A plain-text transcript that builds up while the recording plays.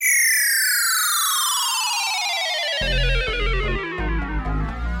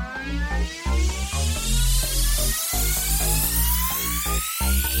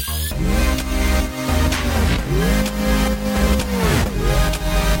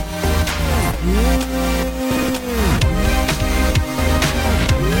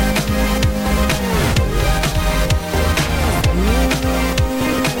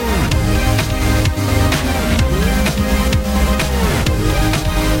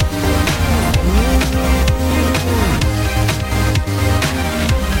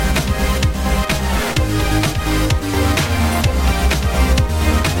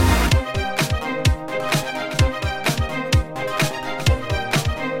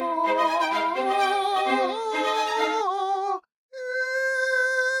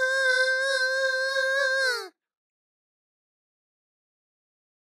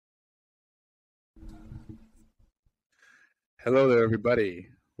Hello there, everybody.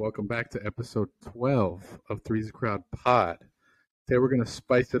 Welcome back to episode 12 of Three's a Crowd Pod. Today we're going to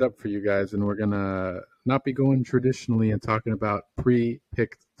spice it up for you guys, and we're going to not be going traditionally and talking about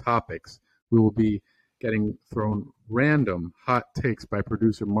pre-picked topics. We will be getting thrown random hot takes by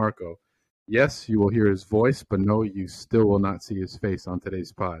producer Marco. Yes, you will hear his voice, but no, you still will not see his face on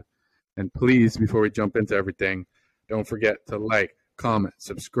today's pod. And please, before we jump into everything, don't forget to like, comment,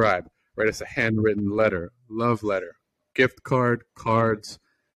 subscribe, write us a handwritten letter, love letter, gift card, cards,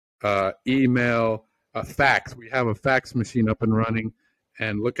 email, a fax. We have a fax machine up and running,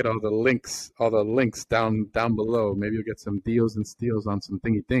 and look at all the links down below. Maybe you'll get some deals and steals on some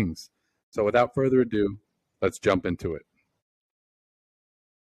thingy things. So without further ado, let's jump into it.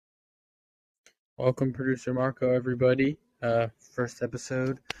 Welcome, producer Marco, everybody. First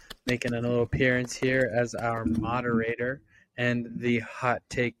episode, making a little appearance here as our moderator and the hot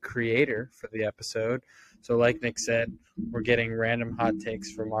take creator for the episode. So like Nick said, we're getting random hot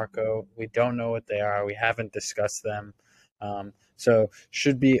takes for Marco. We don't know what they are. We haven't discussed them. So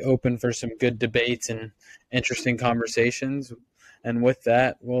should be open for some good debates and interesting conversations. And with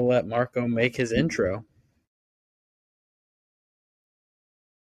that, we'll let Marco make his intro.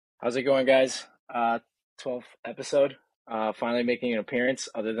 How's it going, guys? 12th episode. Finally making an appearance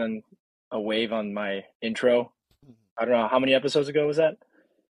other than a wave on my intro. I don't know, how many episodes ago was that?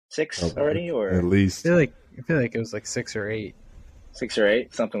 6 already? Or at least. I feel like it was like 6 or 8. 6 or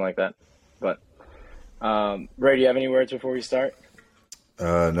 8, something like that. But Ray, do you have any words before we start?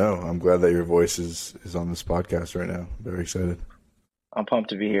 No, I'm glad that your voice is on this podcast right now. Very excited. I'm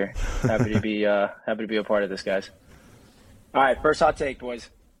pumped to be here. Happy to be a part of this, guys. All right, first hot take, boys.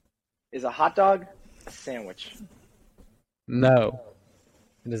 Is a hot dog a sandwich? No,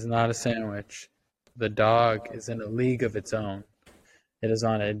 it is not a sandwich. The dog is in a league of its own. It is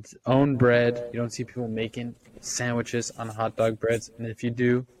on its own bread. You don't see people making sandwiches on hot dog breads. And if you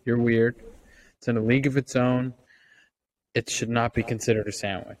do, you're weird. It's in a league of its own. It should not be considered a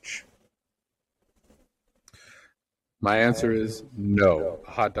sandwich. My answer is no.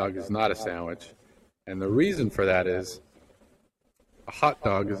 A hot dog is not a sandwich. And the reason for that is a hot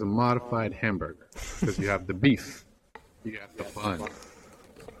dog is a modified hamburger because you have the beef, you have the bun,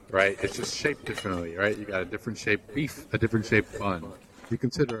 right? It's just shaped differently, right? You got a different shaped beef, a different shaped bun. If you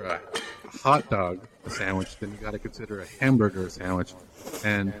consider a hot dog a sandwich, then you got to consider a hamburger a sandwich.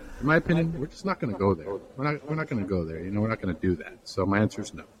 And in my opinion, we're just not going to go there. We're not going to go there. We're not going to do that. So my answer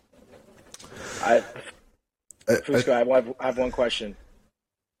is no. Fusco, I have one question.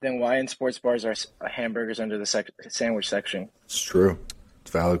 Then why in sports bars are hamburgers under the sandwich section? It's true.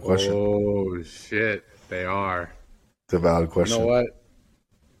 It's a valid question. Oh, shit. They are. It's a valid question. You know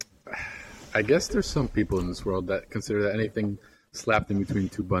what? I guess there's some people in this world that consider that anything slapped in between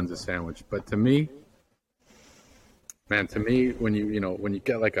two buns a sandwich. But to me, when you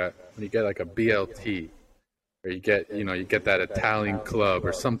get like a BLT, or you get that Italian club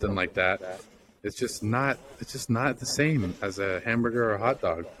or something like that, it's just not the same as a hamburger or a hot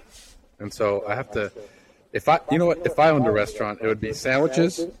dog. And so I have to, if I owned a restaurant, it would be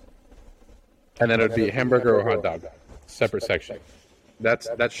sandwiches, and then it would be hamburger or hot dog, separate section.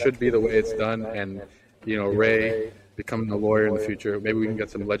 That should be the way it's done. And Ray becoming a lawyer in the future, maybe we can get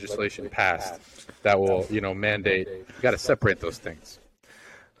some legislation passed that will mandate. You got to separate those things.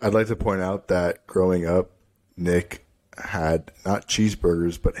 I'd like to point out that growing up, Nick had not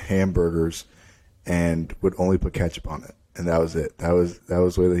cheeseburgers but hamburgers, and would only put ketchup on it, and that was it. That was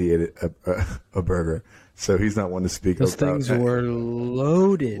the way that he ate a burger. So he's not one to speak Those about. Those things were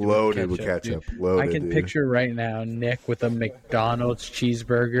loaded with ketchup. Loaded, I can dude. picture right now Nick with a McDonald's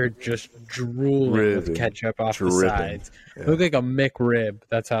cheeseburger just drooling with ketchup off the sides. Yeah. Looked like a McRib.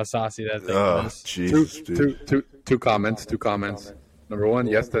 That's how saucy that thing was. Jesus, two comments. Number one,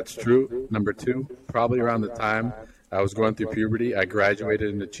 yes, that's true. Number two, probably around the time I was going through puberty, I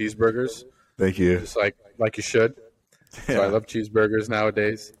graduated into cheeseburgers. Thank you. Just like you should. Yeah. So I love cheeseburgers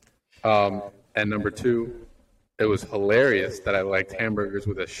nowadays. And number two, it was hilarious that I liked hamburgers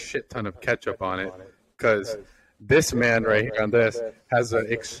with a shit ton of ketchup on it, because this man right here on this has an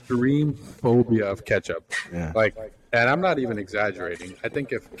extreme phobia of ketchup. Yeah. And I'm not even exaggerating. I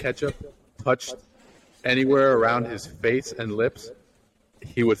think if ketchup touched anywhere around his face and lips,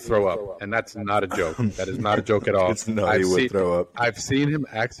 he would throw up, and that's not a joke. That is not a joke at all. He would throw up. I've seen him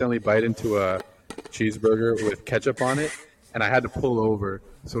accidentally bite into a cheeseburger with ketchup on it, and I had to pull over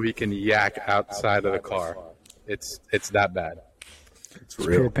so he can yak outside of the car. It's that bad. It's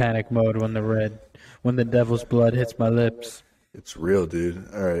real. Pure panic mode when the devil's blood hits my lips. It's real, dude.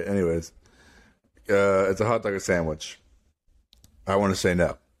 All right. Anyways, it's a hot dog or sandwich. I want to say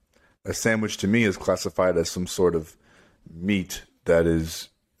no. A sandwich to me is classified as some sort of meat that is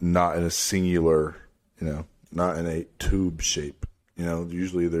not in a singular, not in a tube shape.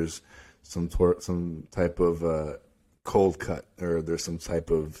 Usually there's some type of cold cut, or there's some type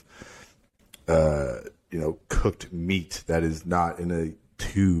of cooked meat that is not in a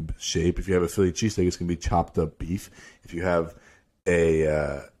tube shape. If you have a Philly cheesesteak, it's going to be chopped up beef. If you have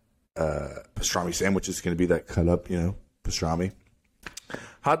a pastrami sandwich, it's going to be that cut up, pastrami.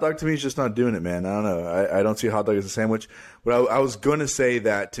 Hot dog to me is just not doing it, man. I don't know. I don't see a hot dog as a sandwich. But I was going to say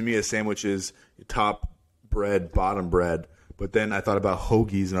that to me a sandwich is top bread, bottom bread. But then I thought about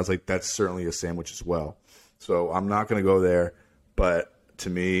hoagies, and I was like, that's certainly a sandwich as well. So I'm not going to go there. But to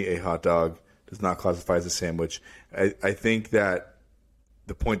me, a hot dog does not classify as a sandwich. I think that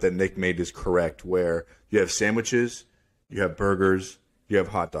the point that Nick made is correct, where you have sandwiches, you have burgers, you have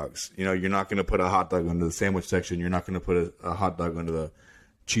hot dogs. You're not going to put a hot dog under the sandwich section. You're not going to put a hot dog under the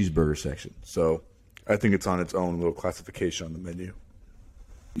cheeseburger section. So I think it's on its own little classification on the menu.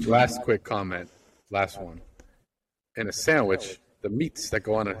 Last quick comment. Last one. In a sandwich, the meats that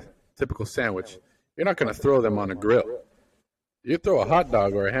go on a typical sandwich, you're not going to throw them on a grill. You throw a hot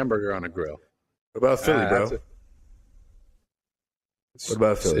dog or a hamburger on a grill. What about Philly, bro? What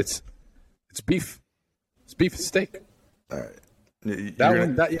about Philly? It's beef. It's beef steak. All right.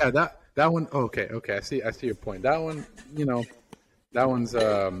 That one. Okay. I see your point. That one, that one's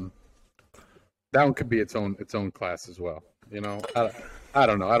that one could be its own class as well. I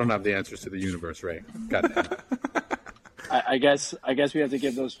don't know. I don't have the answers to the universe, Ray. God damn it. I guess we have to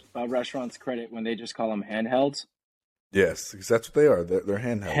give those restaurants credit when they just call them handhelds. Yes, because that's what they are. They're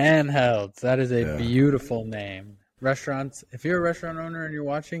handhelds. Handhelds. That is a beautiful name. Restaurants. If you're a restaurant owner and you're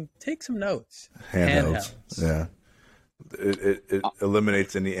watching, take some notes. Handhelds. Yeah. It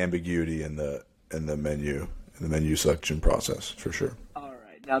eliminates any ambiguity in the menu selection process for sure. All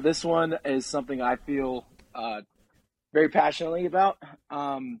right. Now this one is something I feel very passionately about.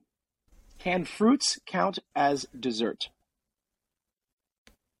 Can fruits count as dessert?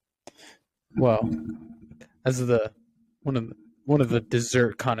 Well, as one of the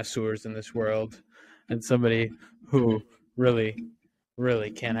dessert connoisseurs in this world, and somebody who really, really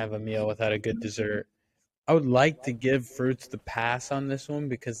can't have a meal without a good dessert, I would like to give fruits the pass on this one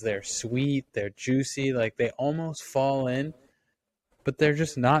because they're sweet, they're juicy, like they almost fall in, but they're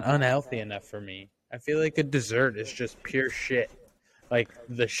just not unhealthy enough for me. I feel like a dessert is just pure shit. Like,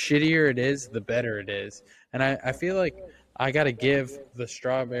 the shittier it is, the better it is. And I feel like I got to give the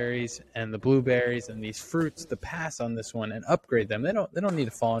strawberries and the blueberries and these fruits the pass on this one and upgrade them. They don't need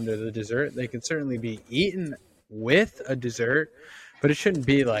to fall under the dessert. They can certainly be eaten with a dessert, but it shouldn't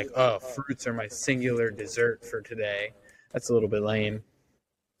be like, oh, fruits are my singular dessert for today. That's a little bit lame.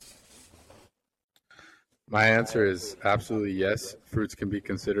 My answer is absolutely yes. Fruits can be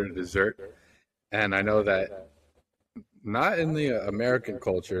considered a dessert. And I know that not in the American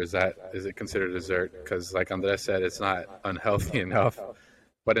culture is it considered dessert, because like Andres said, it's not unhealthy enough.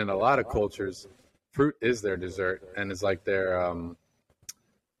 But in a lot of cultures, fruit is their dessert, and it's like their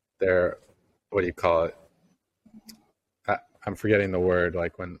what do you call it? I'm forgetting the word.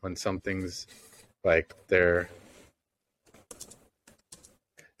 Like when something's like their,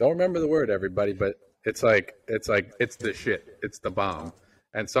 don't remember the word, everybody, but it's the shit. It's the bomb.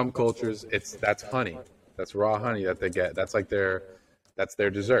 And some cultures, that's honey. That's raw honey that they get. That's their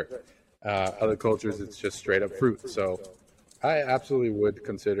dessert. Other cultures, it's just straight up fruit. So I absolutely would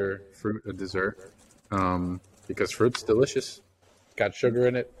consider fruit a dessert, because fruit's delicious. Got sugar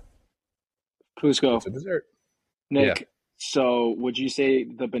in it. Cusco. It's a dessert. Nick, Yeah. So would you say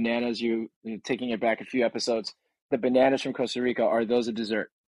the bananas, taking it back a few episodes, the bananas from Costa Rica, are those a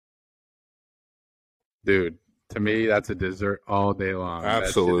dessert? Dude, to me, that's a dessert all day long.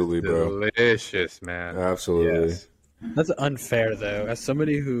 Absolutely, bro. Delicious, man. Absolutely. Yes. That's unfair, though. As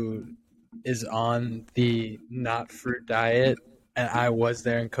somebody who is on the not fruit diet, and I was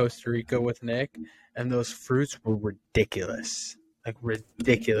there in Costa Rica with Nick, and those fruits were ridiculous. Like,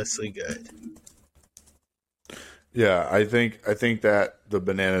 ridiculously good. Yeah, I think that the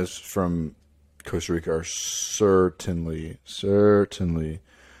bananas from Costa Rica are certainly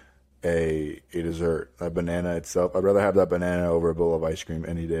a dessert. A banana itself, I'd rather have that banana over a bowl of ice cream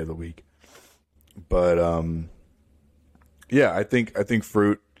any day of the week. But yeah, I think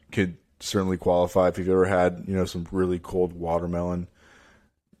fruit could certainly qualify. If you've ever had some really cold watermelon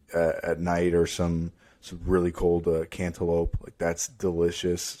at night, or some really cold cantaloupe, like that's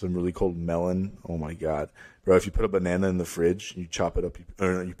delicious. Some really cold melon, oh my god, bro! If you put a banana in the fridge, you chop it up, you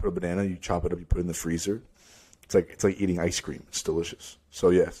put a banana, you chop it up, you put it in the freezer. It's like eating ice cream. It's delicious. So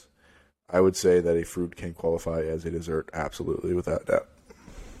yes, I would say that a fruit can qualify as a dessert, absolutely, without doubt.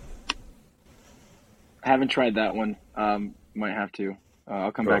 Haven't tried that one. Might have to.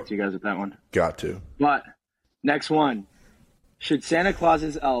 I'll come back to you guys with that one. Got to. But next one: should Santa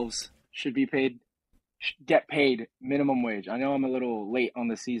Claus's elves get paid minimum wage? I know I'm a little late on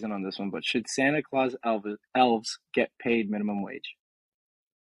the season on this one, but should Santa Claus elves get paid minimum wage?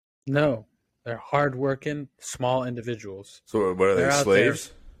 No, they're hardworking, small individuals. So what are they, They're out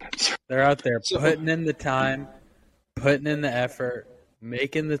slaves? They're out there putting in the time, putting in the effort,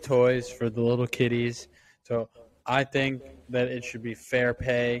 making the toys for the little kiddies. So I think that it should be fair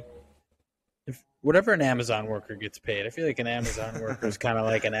pay. If whatever an Amazon worker gets paid, I feel like an Amazon worker is kind of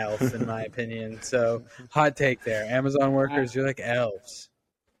like an elf, in my opinion. So hot take there. Amazon workers, you're like elves.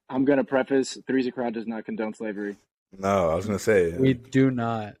 I'm gonna preface: Three's a Crowd does not condone slavery. No, I was gonna say We do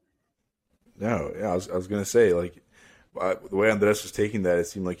not. no. Yeah, I was gonna say like the way Andres was taking that, it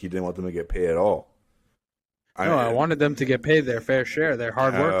seemed like he didn't want them to get paid at all. No, I wanted them to get paid their fair share. They're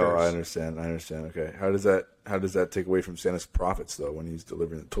hard Oh, workers. I understand. Okay, how does that take away from Santa's profits though when he's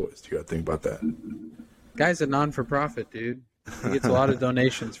delivering the toys? You got to think about that. Guy's a non-for-profit, dude. He gets a lot of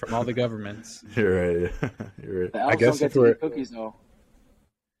donations from all the governments. You're right. You're right. The elves guess don't if get to we're- eat cookies though.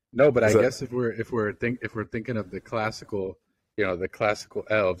 No, but I Is that- guess if we're thinking of the classical, the classical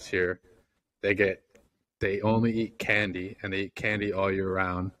elves here, they only eat candy and they eat candy all year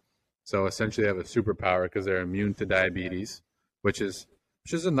round. So essentially, they have a superpower because they're immune to diabetes, which is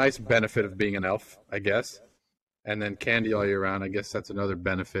a nice benefit of being an elf, I guess. And then candy all year round, I guess that's another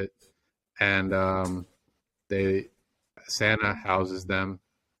benefit. And Santa houses them,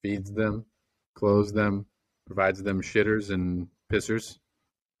 feeds them, clothes them, provides them shitters and pissers.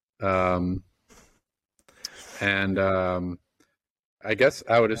 I guess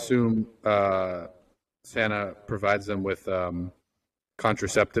I would assume Santa provides them with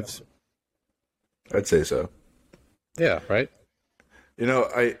contraceptives. I'd say so. Yeah, right.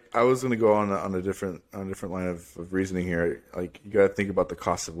 I was going to go on a different line of reasoning here. Like you got to think about the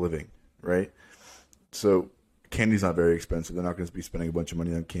cost of living, right? So candy's not very expensive. They're not going to be spending a bunch of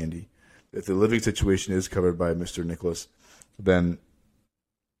money on candy. If the living situation is covered by Mr. Nicholas, then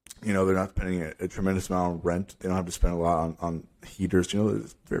they're not spending a tremendous amount on rent. They don't have to spend a lot on heaters.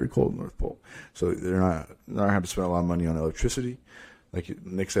 It's very cold in the North Pole, so they're not having to spend a lot of money on electricity. Like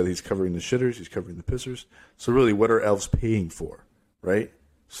Nick said, he's covering the shitters, he's covering the pissers. So really, what are elves paying for, right?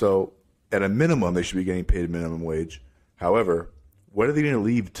 So at a minimum, they should be getting paid minimum wage. However, what are they going to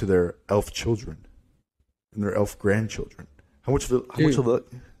leave to their elf children and their elf grandchildren? How much of the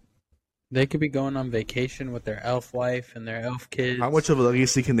They could be going on vacation with their elf wife and their elf kids. How much of a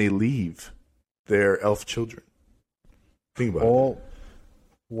legacy can they leave their elf children? Think about it. Well,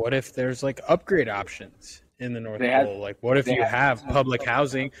 what if there's like upgrade options in the North Pole? Like, what if you have public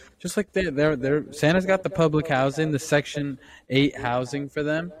housing? Just like Santa's got the public housing, the Section 8 housing for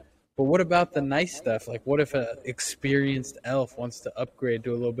them. But what about the nice stuff? Like, what if an experienced elf wants to upgrade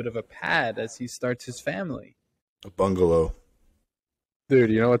to a little bit of a pad as he starts his family? A bungalow.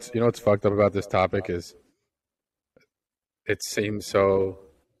 Dude, what's fucked up about this topic is it seems so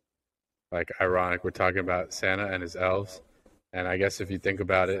like ironic. We're talking about Santa and his elves, and I guess if you think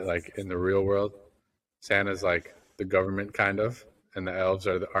about it, like in the real world, Santa's like the government kind of, and the elves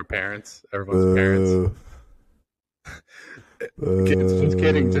are our parents, everyone's parents. Kids, just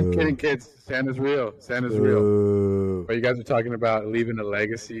kidding, kids. Santa's real. But you guys are talking about leaving a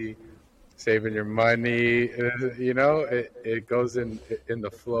legacy, saving your money. It goes in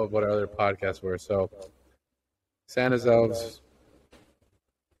the flow of what our other podcasts were. So Santa's elves,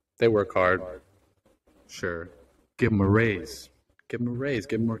 they work hard. Sure. Give them a raise. Give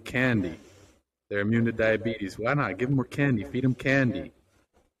them more candy. They're immune to diabetes. Why not? Give them more candy. Feed them candy.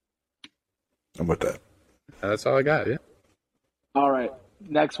 I'm with that. That's all I got, yeah. All right,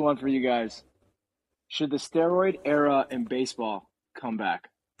 next one for you guys. Should the steroid era in baseball come back?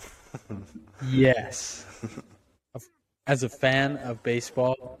 Yes. As a fan of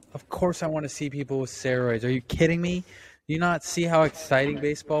baseball, of course I want to see people with steroids. Are you kidding me? Do you not see how exciting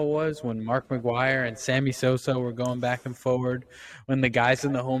baseball was when Mark McGwire and Sammy Sosa were going back and forward, when the guys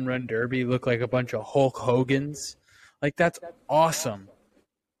in the home run derby look like a bunch of Hulk Hogans? Like, that's awesome.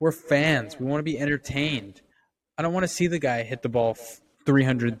 We're fans. We want to be entertained. I don't want to see the guy hit the ball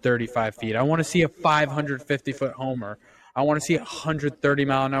 335 feet. I want to see a 550-foot homer. I want to see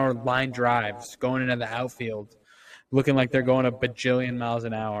 130-mile-an-hour line drives going into the outfield, looking like they're going a bajillion miles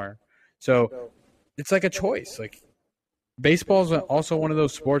an hour. So it's like a choice. Like, baseball is also one of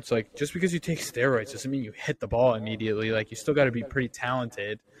those sports, like, just because you take steroids doesn't mean you hit the ball immediately. Like, you still got to be pretty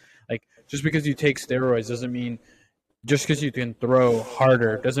talented. Like, just because you take steroids doesn't mean – just because you can throw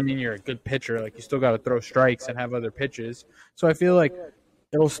harder doesn't mean you're a good pitcher. Like, you still got to throw strikes and have other pitches. So I feel like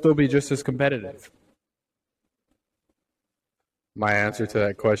it'll still be just as competitive. My answer to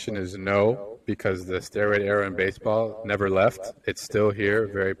that question is no, because the steroid era in baseball never left. It's still here,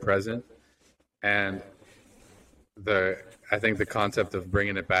 very present. And I think the concept of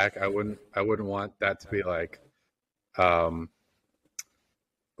bringing it back, I wouldn't want that to be like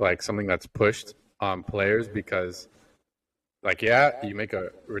something that's pushed on players, because you make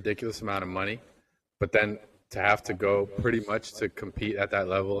a ridiculous amount of money, but then to have to go pretty much to compete at that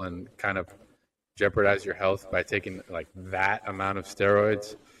level and kind of jeopardize your health by taking like that amount of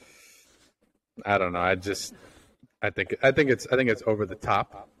steroids, I don't know. I think it's over the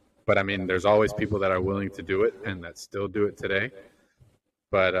top. But I mean, there's always people that are willing to do it and that still do it today.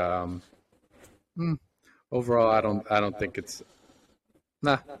 But overall, I don't think it's.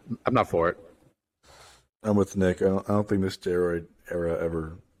 Nah, I'm not for it. I'm with Nick. I don't think the steroid era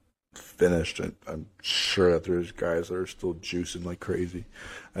ever finished. And I'm sure that there's guys that are still juicing like crazy.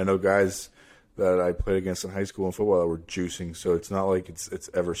 I know guys that I played against in high school and football that were juicing, so it's not like it's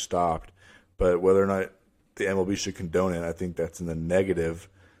ever stopped. But whether or not the MLB should condone it, I think that's in the negative,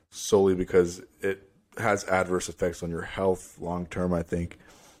 solely because it has adverse effects on your health long term, I think.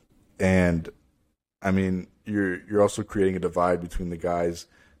 And I mean, you're also creating a divide between the guys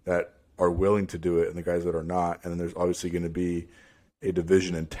that are willing to do it and the guys that are not. And then there's obviously going to be a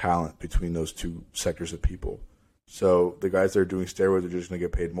division in talent between those two sectors of people. So the guys that are doing steroids are just going to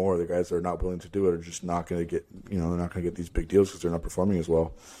get paid more. The guys that are not willing to do it are just not going to get, they're not going to get these big deals because they're not performing as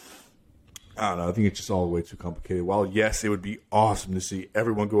well. I don't know. I think it's just all way too complicated. While, yes, it would be awesome to see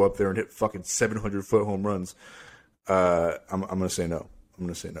everyone go up there and hit fucking 700-foot home runs, I'm going to say no.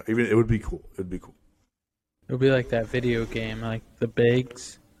 Even it would be cool. It would be cool. It would be like that video game, like the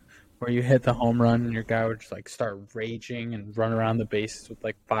Bigs, where you hit the home run and your guy would just like start raging and run around the bases with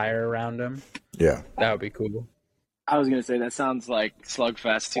like fire around him. Yeah. That would be cool. I was going to say, that sounds like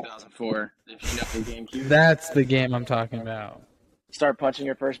Slugfest 2004, if you know the GameCube. That's the game I'm talking about. Start punching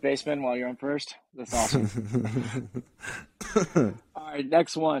your first baseman while you're on first. That's awesome. All right,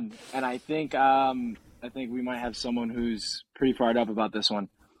 next one. And I think we might have someone who's pretty fired up about this one.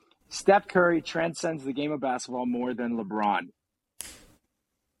 Steph Curry transcends the game of basketball more than LeBron.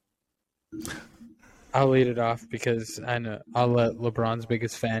 I'll lead it off because I know I'll let LeBron's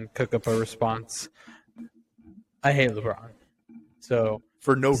biggest fan cook up a response. I hate LeBron. So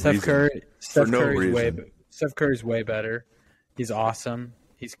for no reason. Steph Curry's way better. He's awesome.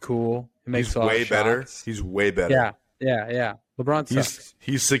 He's cool. He makes a lot of shots. He's way better. Yeah. LeBron sucks.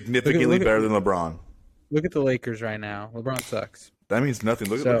 He's significantly better than LeBron. Look at the Lakers right now. LeBron sucks. That means nothing.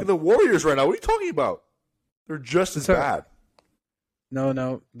 Look at the Warriors right now. What are you talking about? They're just as bad.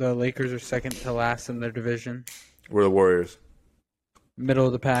 No. The Lakers are second to last in their division. We're the Warriors. Middle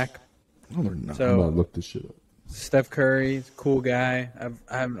of the pack. No, they're not. So, I'm going to look this shit up. Steph Curry, cool guy.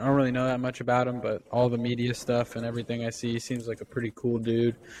 I don't really know that much about him, but all the media stuff and everything I see, he seems like a pretty cool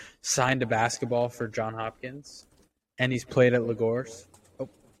dude. Signed to basketball for Johns Hopkins, and he's played at Lagorce. Oh,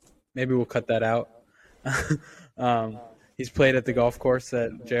 maybe we'll cut that out. He's played at the golf course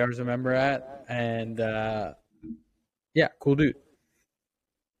that JR's a member at, and cool dude.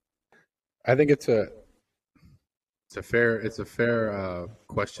 I think it's a fair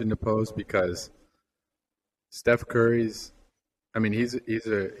question to pose, because Steph Curry's, I mean, he's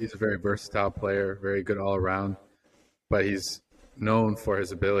a very versatile player, very good all around, but he's known for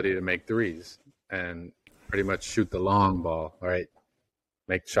his ability to make threes and pretty much shoot the long ball, right?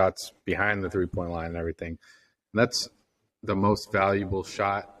 Make shots behind the 3-point line and everything. And that's the most valuable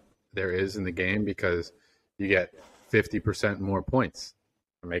shot there is in the game, because you get 50% more points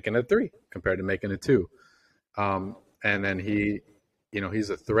for making a 3 compared to making a 2. And then he's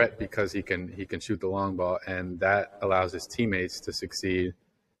a threat because he can shoot the long ball, and that allows his teammates to succeed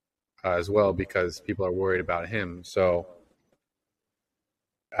as well, because people are worried about him. So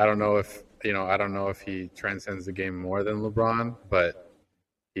I don't know if he transcends the game more than LeBron, but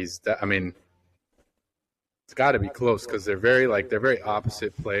it's got to be close, because they're very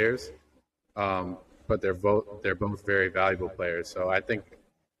opposite players, but they're both very valuable players. So I think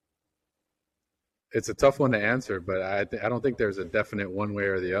it's a tough one to answer, but I don't think there's a definite one way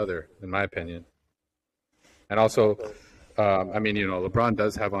or the other, in my opinion. And also, LeBron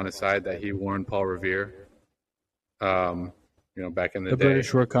does have on his side that he warned Paul Revere, back in the day. The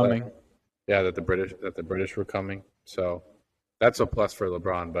British were coming. That the British were coming. So that's a plus for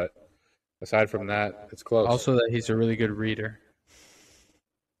LeBron. But aside from that, it's close. Also, that he's a really good reader.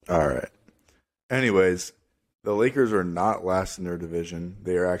 All right. Anyways, the Lakers are not last in their division.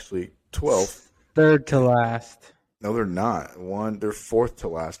 They are actually 12th. Third to last. No, they're not. They're fourth to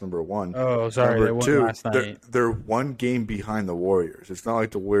last, number one. Oh, sorry, they won last night. They're one game behind the Warriors. It's not like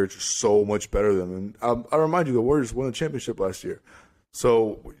the Warriors are so much better than them. And I'll remind you, the Warriors won the championship last year.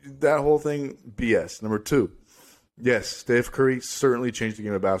 So that whole thing, BS. Number two, yes, Steph Curry certainly changed the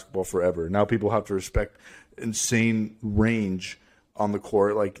game of basketball forever. Now people have to respect insane range on the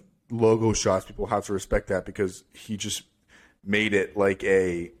court, like logo shots. People have to respect that because he just made it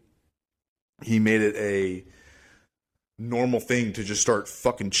a normal thing to just start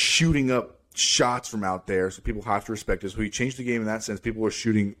fucking shooting up shots from out there. So people have to respect it. So he changed the game in that sense. People are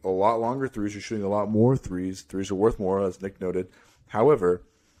shooting a lot longer threes. They're shooting a lot more threes. Threes are worth more, as Nick noted. However,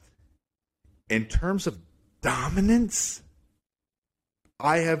 in terms of dominance,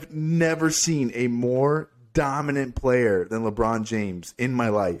 I have never seen a more dominant player than LeBron James in my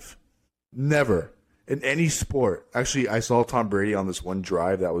life. Never. In any sport. Actually, I saw Tom Brady on this one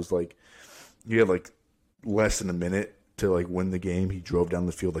drive that was like, he had like less than a minute to like win the game. He drove down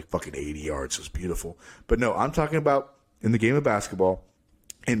the field like fucking 80 yards. It was beautiful. But no, I'm talking about in the game of basketball.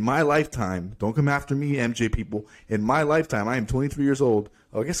 In my lifetime, don't come after me, MJ people. In my lifetime, I am 23 years old.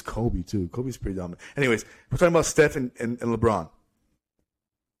 Oh, I guess Kobe too. Kobe's pretty dominant. Anyways, we're talking about Steph and LeBron.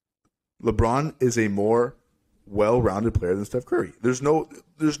 LeBron is a more well-rounded player than Steph Curry. There's no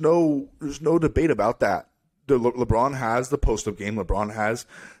debate about that. LeBron has the post-up game. LeBron has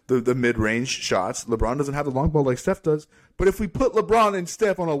the mid-range shots. LeBron doesn't have the long ball like Steph does. But if we put LeBron and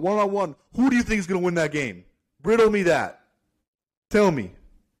Steph on a one-on-one, who do you think is going to win that game? Riddle me that. Tell me.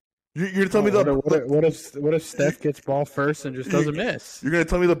 You're going to tell me what if Steph gets ball first and just doesn't miss? You're going to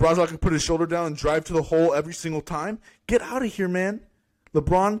tell me LeBron's not going to put his shoulder down and drive to the hole every single time? Get out of here, man.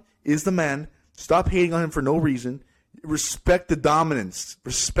 LeBron is the man. Stop hating on him for no reason. Respect the dominance.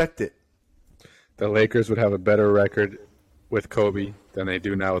 Respect it. The Lakers would have a better record with Kobe than they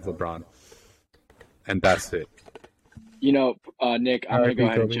do now with LeBron. And that's it. You know, Nick, I'm going to go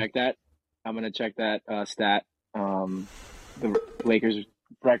ahead Kobe. and check that. I'm going to check that stat. The Lakers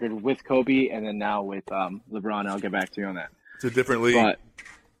record with Kobe and then now with LeBron. I'll get back to you on that. It's a different league.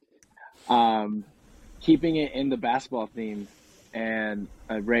 But keeping it in the basketball theme, and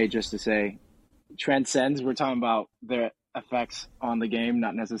Ray, just to say, transcends, we're talking about their effects on the game,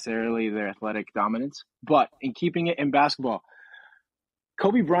 not necessarily their athletic dominance. But in keeping it in basketball,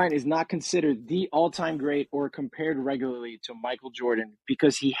 Kobe Bryant is not considered the all-time great or compared regularly to Michael Jordan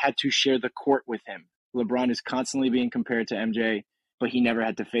because he had to share the court with him. LeBron is constantly being compared to MJ, but he never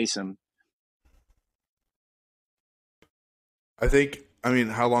had to face him.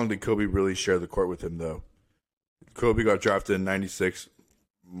 How long did Kobe really share the court with him, though? Kobe got drafted in 96.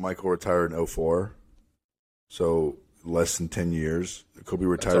 Michael retired in 2004. So less than 10 years. Kobe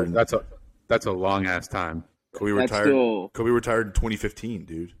retired. That's a long-ass time. Kobe retired in 2015,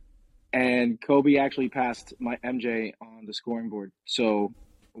 dude. And Kobe actually passed my MJ on the scoring board. So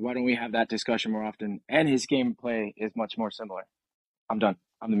why don't we have that discussion more often? And his gameplay is much more similar. I'm done.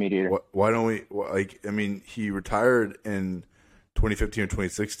 I'm the mediator. Why don't we? He retired in 2015 or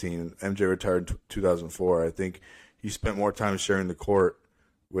 2016. MJ retired in 2004. I think he spent more time sharing the court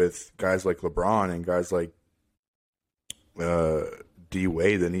with guys like LeBron and guys like D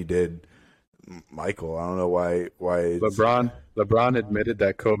Wade than he did Michael. I don't know why. LeBron admitted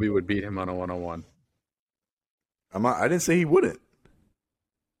that Kobe would beat him on a one-on-one. I didn't say he wouldn't.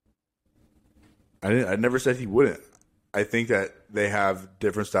 I never said he wouldn't. I think that they have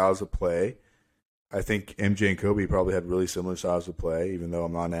different styles of play. I think MJ and Kobe probably had really similar styles of play, even though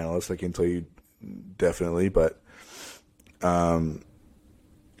I'm not an analyst. I can tell you definitely. But I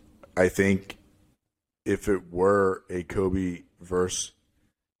think if it were a Kobe versus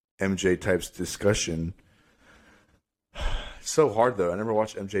MJ types discussion, it's so hard, though. I never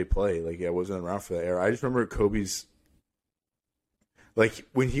watched MJ play. I wasn't around for that era. I just remember Kobe's,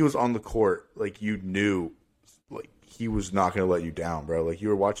 when he was on the court, you knew, he was not going to let you down, bro. You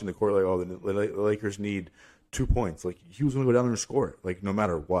were watching the court, the Lakers need 2 points. He was going to go down there and score it, no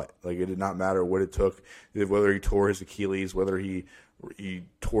matter what. It did not matter what it took, whether he tore his Achilles, whether he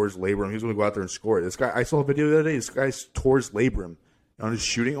tore his labrum. He was going to go out there and score it. This guy, I saw a video the other day. This guy tore his labrum on his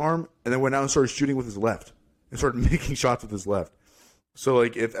shooting arm, and then went out and started shooting with his left and started making shots with his left. So, I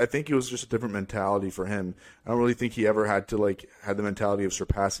think it was just a different mentality for him. I don't really think he ever had to, had the mentality of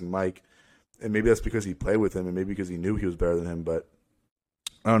surpassing Mike. And maybe that's because he played with him and maybe because he knew he was better than him. But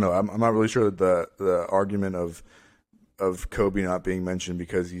I don't know. I'm not really sure that the argument of Kobe not being mentioned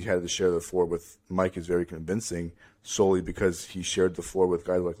because he had to share the floor with Mike is very convincing, solely because he shared the floor with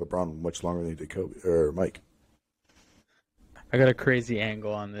guys like LeBron much longer than he did Kobe or Mike. I got a crazy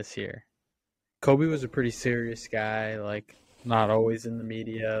angle on this here. Kobe was a pretty serious guy. not always in the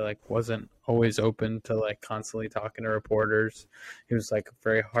media, like wasn't always open to like constantly talking to reporters. He was like a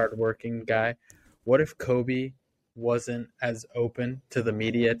very hardworking guy. What if Kobe wasn't as open to the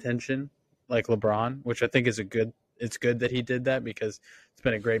media attention like LeBron, which I think is it's good that he did that because it's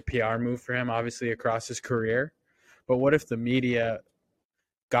been a great PR move for him, obviously, across his career. But what if the media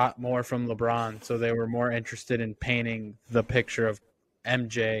got more from LeBron, so they were more interested in painting the picture of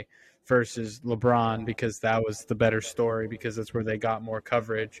MJ versus LeBron because that was the better story, because that's where they got more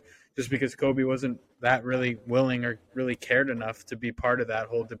coverage, just because Kobe wasn't that really willing or really cared enough to be part of that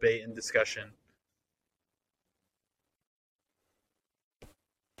whole debate and discussion.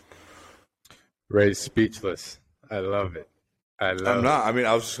 Ray's speechless. I love it. I'm not. I mean,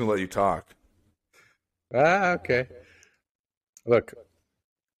 I was just going to let you talk. Okay. Look,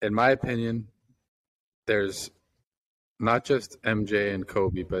 in my opinion, there's not just MJ and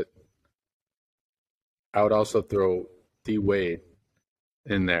Kobe, but I would also throw D Wade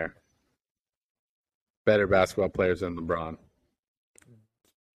in there. Better basketball players than LeBron.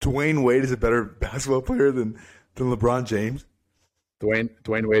 Dwayne Wade is a better basketball player than LeBron James.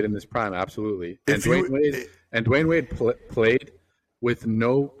 Dwayne Wade in his prime, absolutely. And Dwayne Wade played with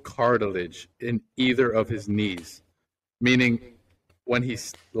no cartilage in either of his knees, meaning when he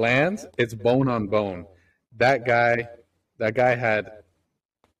lands, it's bone on bone. That guy had.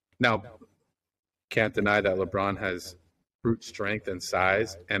 Now, can't deny that LeBron has brute strength and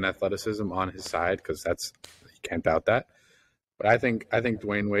size and athleticism on his side, because you can't doubt that. But I think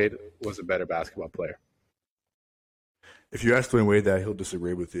Dwayne Wade was a better basketball player. If you ask Dwayne Wade that, he'll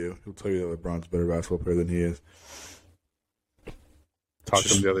disagree with you. He'll tell you that LeBron's a better basketball player than he is. Talked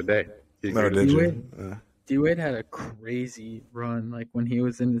to him the other day. No, did you? D-Wade had a crazy run, like when he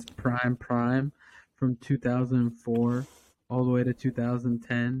was in his prime from 2004 all the way to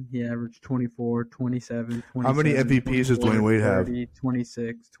 2010. He averaged 24, 27, 27. How many MVPs does Dwayne Wade have? 30,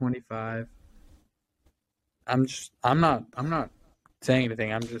 26, 25. I'm not saying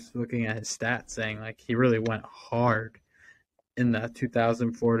anything. I'm just looking at his stats, saying like he really went hard in that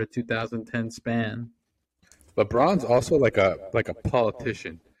 2004 to 2010 span. LeBron's also like a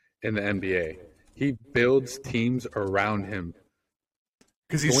politician in the NBA. He builds teams around him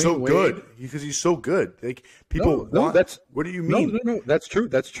because he's so good. Because he's so good. Like people want. That's what do you mean? No. That's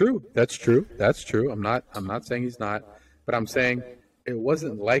true. I'm not saying he's not, but I'm saying it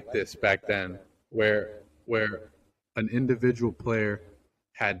wasn't like this back then, where an individual player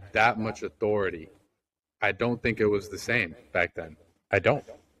had that much authority. I don't think it was the same back then. I don't.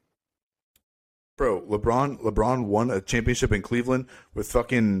 Bro, LeBron won a championship in Cleveland with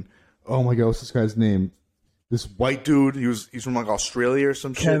fucking, oh my God, what's this guy's name? This white dude. He's from like Australia or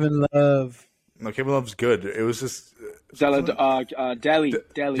some Kevin Love. No, Kevin Love's good. It was just Delhi.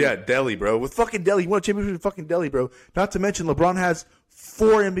 Yeah, Delhi, bro. With fucking Delhi, he won a championship with fucking Delhi, bro. Not to mention LeBron has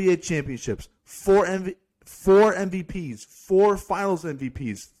 4 NBA championships, 4 MVPs, 4 Finals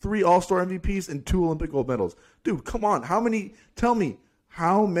MVPs, 3 All-Star MVPs, and 2 Olympic gold medals. Dude, come on. Tell me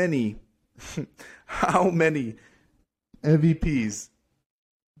how many MVPs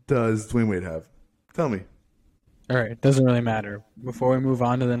does Dwayne Wade have? Tell me. All right, doesn't really matter. Before we move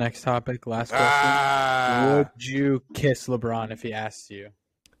on to the next topic, last question. Would you kiss LeBron if he asked you?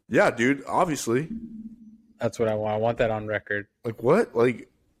 Yeah, dude, obviously. That's what I want. I want that on record. Like what? Like,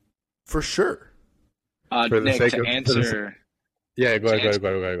 for sure. Nick, to answer. Yeah, go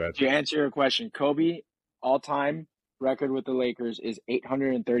ahead. To answer your question, Kobe, all-time record with the Lakers is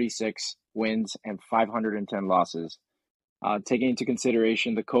 836 wins and 510 losses. Taking into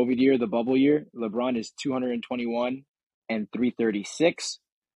consideration the COVID year, the bubble year, LeBron is 221 and 336.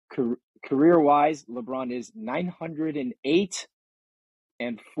 Career-wise, LeBron is 908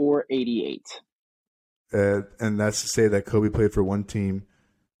 and 488. And that's to say that Kobe played for one team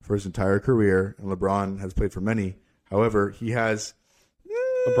for his entire career, and LeBron has played for many. However, he has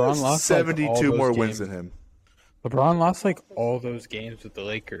LeBron lost 72 more wins than him. LeBron lost like all those games with the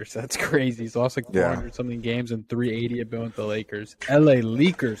Lakers. That's crazy. He's lost like 400 something games and 380 have been with the Lakers. LA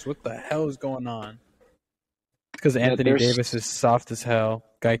Lakers, what the hell is going on? Because Anthony Davis is soft as hell.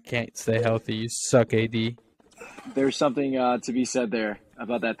 Guy can't stay healthy. You suck, AD. There's something to be said there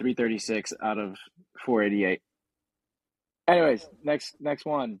about that 336 out of 488. Anyways, next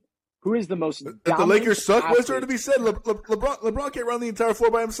one. Who is the most dominant If the Lakers suck, what's there athlete? to be said? LeBron can't run the entire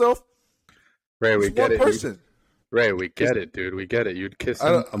floor by himself. Ray, we He's get one it. person. Ray, we get it, dude. We get it. You'd kiss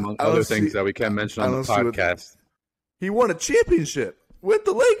him among other things that we can't mention on the podcast. He won a championship with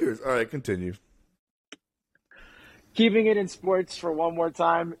the Lakers. All right, continue. Keeping it in sports for one more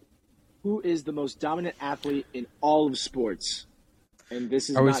time, who is the most dominant athlete in all of sports? And this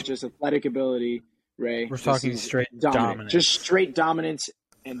is not just athletic ability, Ray. We're This talking is straight dominant. dominance. Just straight dominance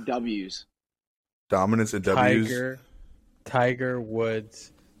and W's. Dominance and W's. Tiger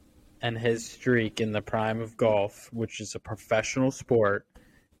Woods and his streak in the prime of golf, which is a professional sport,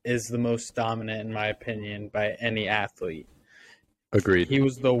 is the most dominant, in my opinion, by any athlete. Agreed. He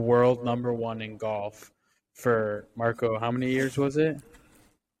was the world number one in golf for, Marco, how many years was it?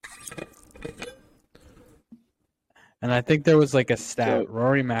 And I think there was like a stat. So,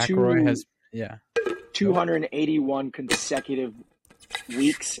 Rory McIlroy has, yeah. 281 consecutive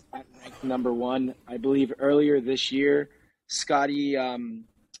weeks at ranked number one. I believe earlier this year, Scotty, how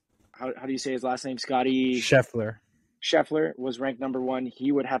do you say his last name? Scotty Scheffler was ranked number one.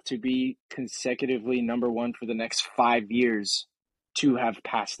 He would have to be consecutively number one for the next 5 years to have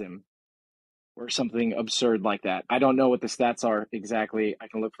passed him, or something absurd like that. I don't know what the stats are exactly. I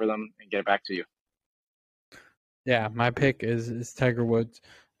can look for them and get it back to you. Yeah, my pick is Tiger Woods,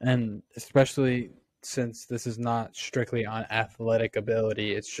 and especially since this is not strictly on athletic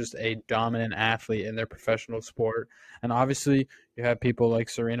ability, it's just a dominant athlete in their professional sport. And obviously, you have people like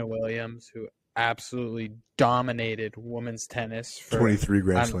Serena Williams who absolutely dominated women's tennis for 23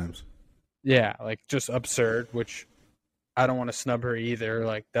 Grand Slams. Yeah, like just absurd, which I don't want to snub her either.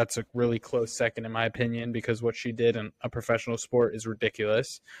 Like that's a really close second in my opinion, because what she did in a professional sport is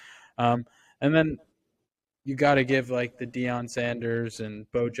ridiculous. And then you got to give like the Deion Sanders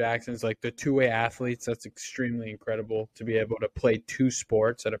and Bo Jacksons, like the two-way athletes. That's extremely incredible to be able to play two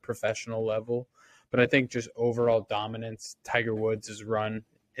sports at a professional level. But I think just overall dominance, Tiger Woods' run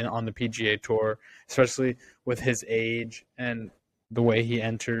on the PGA Tour, especially with his age and the way he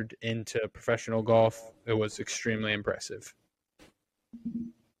entered into professional golf, it was extremely impressive.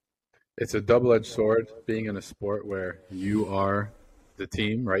 It's a double-edged sword being in a sport where you are the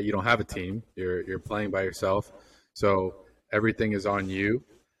team, right? You don't have a team. You're playing by yourself. So everything is on you.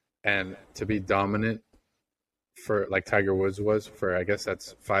 And to be dominant for like Tiger Woods was for, I guess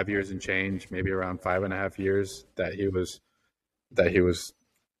that's 5 years and change, maybe around 5.5 years that he was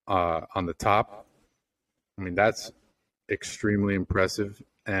on the top. I mean, that's extremely impressive.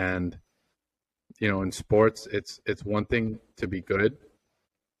 And, you know, in sports, it's one thing to be good.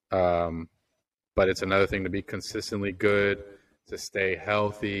 But it's another thing to be consistently good, to stay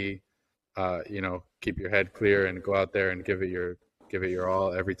healthy, you know, keep your head clear and go out there and give it your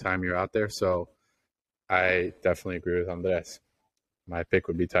all every time you're out there. So I definitely agree with Andres. My pick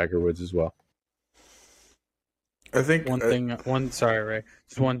would be Tiger Woods as well. I think the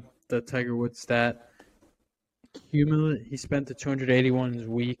Tiger Woods stat. He spent the 281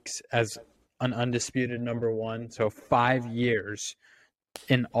 weeks as an undisputed number one. So 5 years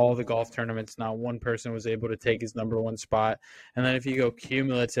in all the golf tournaments, not one person was able to take his number one spot. And then if you go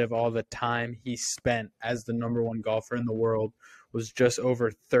cumulative, all the time he spent as the number one golfer in the world was just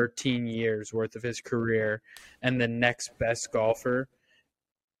over 13 years worth of his career. And the next best golfer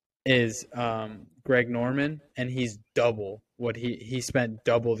is Greg Norman, and he's double what he spent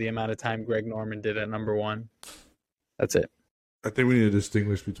double the amount of time Greg Norman did at number one. That's it. I think we need to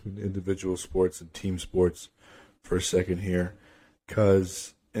distinguish between individual sports and team sports for a second here.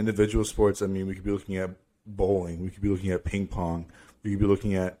 Because individual sports, I mean, we could be looking at bowling, we could be looking at ping pong, we could be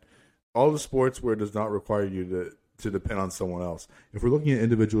looking at all the sports where it does not require you to depend on someone else. If we're looking at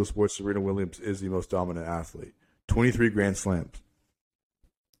individual sports, Serena Williams is the most dominant athlete. 23 Grand Slams.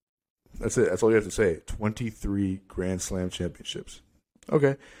 That's it. That's all you have to say. 23 Grand Slam championships.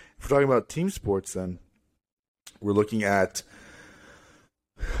 Okay. If we're talking about team sports, then we're looking at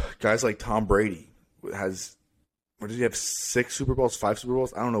guys like Tom Brady has... Or does he have 6 Super Bowls, 5 Super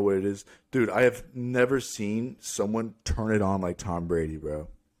Bowls? I don't know what it is. Dude, I have never seen someone turn it on like Tom Brady, bro.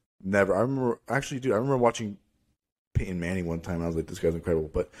 Never. I remember watching Peyton Manning one time. And I was like, this guy's incredible.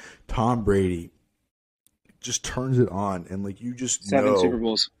 But Tom Brady just turns it on. And, like, you just 7 Super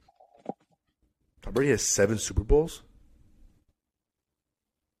Bowls. Tom Brady has 7 Super Bowls?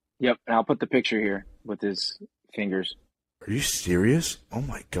 Yep. And I'll put the picture here with his fingers. Are you serious? Oh,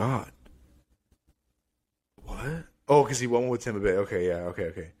 my God. What? Oh, because he won with Tampa Bay. Okay, yeah,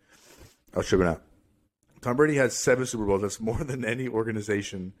 okay. I was tripping out. Tom Brady has 7 Super Bowls. That's more than any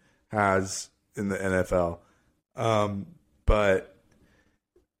organization has in the NFL. But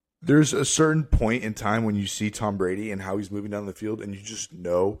there's a certain point in time when you see Tom Brady and how he's moving down the field, and you just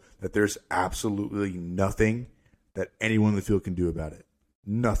know that there's absolutely nothing that anyone in the field can do about it.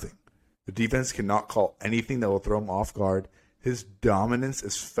 Nothing. The defense cannot call anything that will throw him off guard. His dominance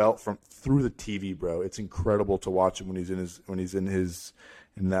is felt through the TV, bro. It's incredible to watch him when he's in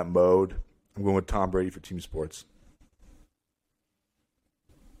that mode. I'm going with Tom Brady for team sports.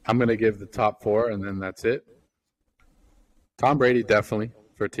 I'm going to give the top 4, and then that's it. Tom Brady definitely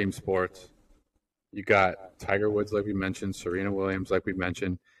for team sports. You got Tiger Woods, like we mentioned, Serena Williams, like we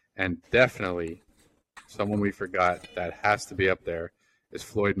mentioned, and definitely someone we forgot that has to be up there is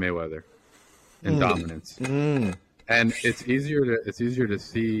Floyd Mayweather in dominance. And it's easier to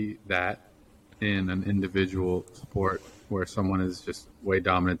see that in an individual sport where someone is just way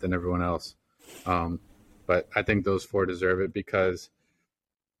dominant than everyone else. But I think those four deserve it because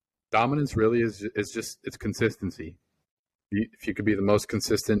dominance really is just it's consistency. If you could be the most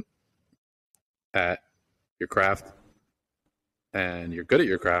consistent at your craft and you're good at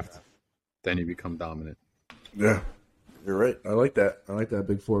your craft, then you become dominant. Yeah, you're right. I like that. I like that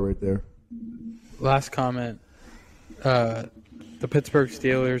big four right there. Last comment. The Pittsburgh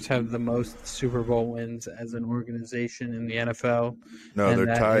Steelers have the most Super Bowl wins as an organization in the NFL. No,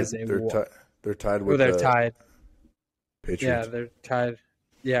 they're tied. They're tied with they're tied. Patriots. Yeah, they're tied.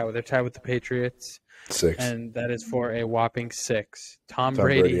 Yeah, they're tied with the Patriots. 6. And that is for a whopping 6. Tom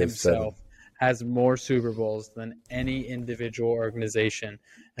Brady himself has more Super Bowls than any individual organization.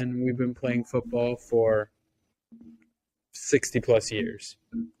 And we've been playing football for 60 plus years.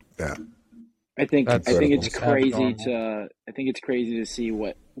 Yeah. I think it's crazy abnormal. to see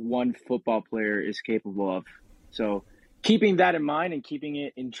what one football player is capable of. So keeping that in mind and keeping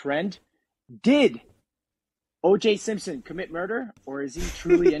it in trend, did O.J. Simpson commit murder or is he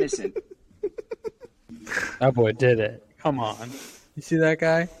truly innocent? That boy did it. Come on. You see that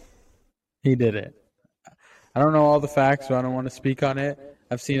guy? He did it. I don't know all the facts, so I don't want to speak on it.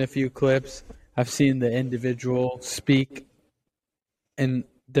 I've seen a few clips. I've seen the individual speak in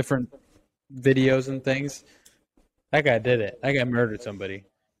different videos and things. That guy did it. That guy murdered somebody.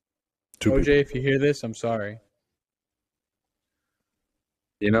 OJ, if you hear this, I'm sorry.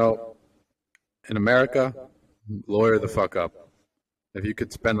 You know, in America, lawyer the fuck up. If you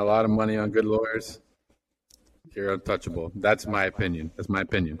could spend a lot of money on good lawyers, you're untouchable. That's my opinion.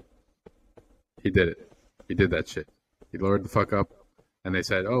 He did it. He did that shit. He lawyered the fuck up, and they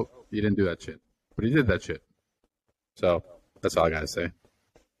said, oh, you didn't do that shit. But he did that shit. So that's all I got to say.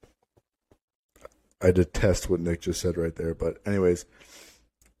 I detest what Nick just said right there. But anyways,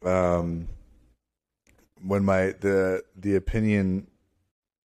 when the opinion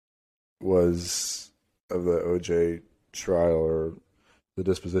was of the OJ trial or the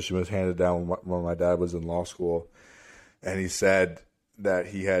disposition was handed down when my dad was in law school, and he said that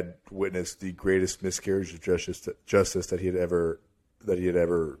he had witnessed the greatest miscarriage of justice that he had ever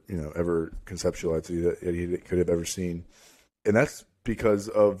ever conceptualized, that he could have ever seen, and that's because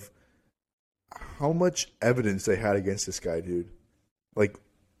of how much evidence they had against this guy, dude. Like,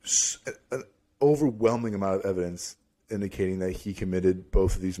 an overwhelming amount of evidence indicating that he committed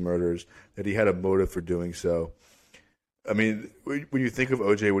both of these murders, that he had a motive for doing so. I mean, when you think of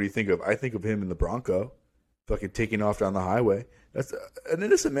OJ, what do you think of? I think of him in the Bronco, fucking taking off down the highway. An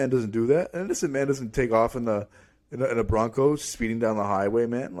innocent man doesn't do that. An innocent man doesn't take off in a Bronco speeding down the highway,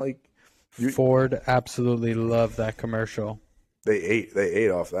 man. Like, Ford absolutely loved that commercial. They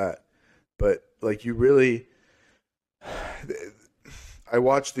ate off that. But, like, you really... I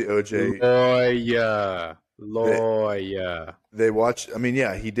watched the OJ... Lawyer. They watched... I mean,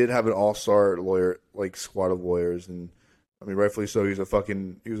 yeah, he did have an all-star lawyer, like, squad of lawyers. And, I mean, rightfully so. He was a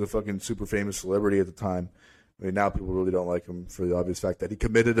fucking super famous celebrity at the time. I mean, now people really don't like him for the obvious fact that he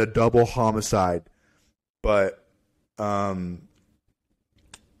committed a double homicide. But the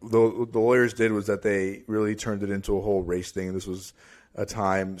lawyers did was that they really turned it into a whole race thing. This was a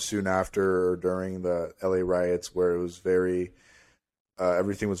time soon after or during the LA riots where it was very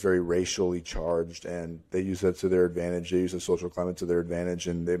everything was very racially charged, and they used that to their advantage. They used the social climate to their advantage,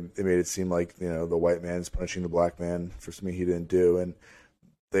 and they made it seem like, you know, the white man's punishing the black man for something he didn't do, and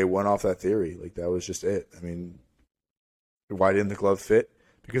they went off that theory. Like, that was just it. I mean, why didn't the glove fit?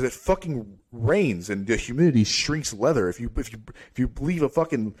 Because it fucking rains and the humidity shrinks leather. If you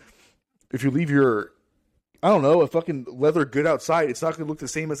leave your, I don't know, a fucking leather good outside, it's not going to look the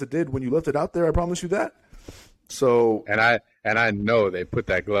same as it did when you left it out there. I promise you that. So, and I know they put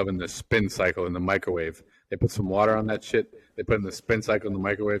that glove in the spin cycle in the microwave. They put some water on that shit. They put it in the spin cycle in the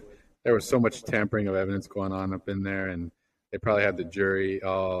microwave. There was so much tampering of evidence going on up in there, and they probably had the jury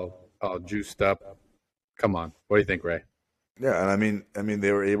all juiced up. Come on, what do you think, Ray? Yeah, and I mean,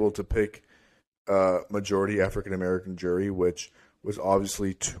 they were able to pick a majority African American jury, which was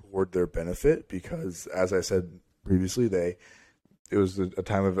obviously toward their benefit because, as I said previously, it was a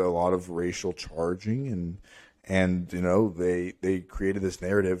time of a lot of racial charging, and you know, they created this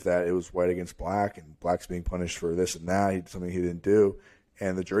narrative that it was white against black and blacks being punished for this and that, something he didn't do,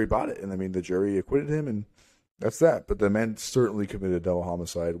 and the jury bought it. And I mean, the jury acquitted him, and That's that. But the man certainly committed double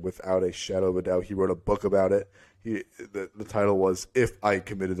homicide without a shadow of a doubt. He wrote a book about it. The title was "If I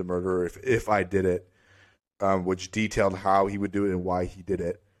Committed the Murder," or if I did it, which detailed how he would do it and why he did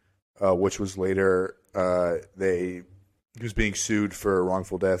it. Which was later he was being sued for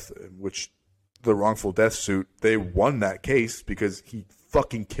wrongful death, which the wrongful death suit, they won that case because he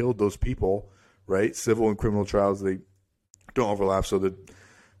fucking killed those people, right? Civil and criminal trials, they don't overlap, so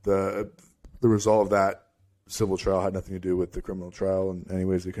the result of that civil trial had nothing to do with the criminal trial, and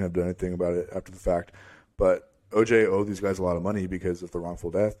anyways, they couldn't have done anything about it after the fact. But OJ owed these guys a lot of money because of the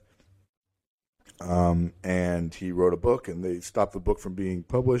wrongful death. And he wrote a book, and they stopped the book from being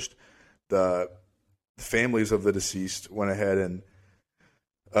published. The families of the deceased went ahead and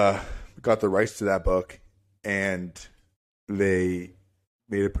got the rights to that book, and they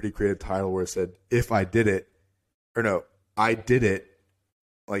made a pretty creative title where it said, "If I did it," or no, "I did it,"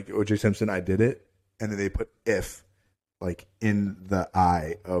 like O.J. Simpson, "I did it," and then they put "if," like in the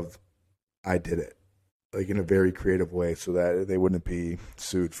eye of "I did it," like in a very creative way, so that they wouldn't be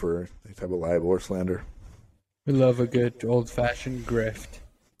sued for any type of libel or slander. We love a good old-fashioned grift.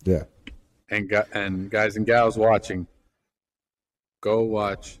 Yeah. And guys and gals watching, go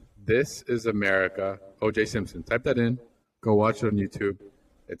watch This Is America, O.J. Simpson. Type that in. Go watch it on YouTube.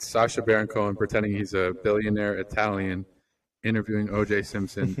 It's Sacha Baron Cohen pretending he's a billionaire Italian interviewing O.J.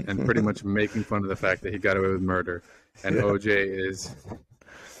 Simpson and pretty much making fun of the fact that he got away with murder. And O.J. is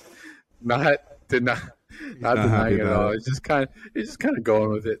not denying it at all. He's just kind of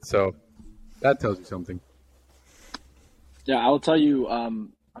going with it. So that tells you something. Yeah, I will tell you.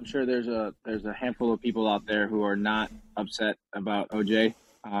 I'm sure there's a handful of people out there who are not upset about OJ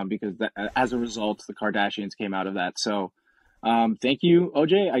because as a result, the Kardashians came out of that. So, thank you,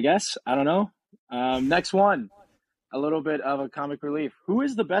 OJ. I guess I don't know. Next one, a little bit of a comic relief. Who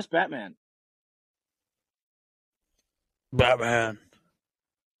is the best Batman? Batman.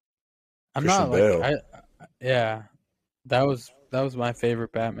 I'm Christian not Bale. like yeah. That was my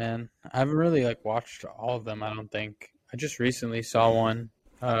favorite Batman. I haven't really watched all of them, I don't think. I just recently saw one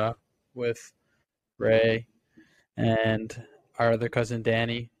with Ray and our other cousin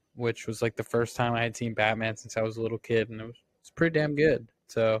Danny, which was the first time I had seen Batman since I was a little kid, and it was pretty damn good.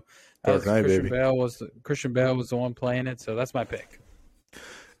 So Dark Knight, Christian baby. Bale was the one playing it, so that's my pick.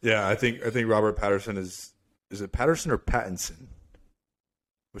 Yeah, I think Robert Patterson is it Patterson or Pattinson?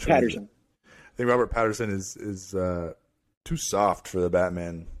 Which one is it? Patterson. I think Robert Patterson is too soft for the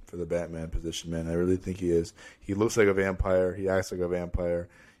Batman position, man. I really think he is. He looks like a vampire. He acts like a vampire.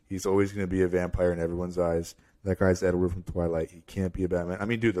 He's always going to be a vampire in everyone's eyes. That guy's Edward from Twilight. He can't be a Batman. I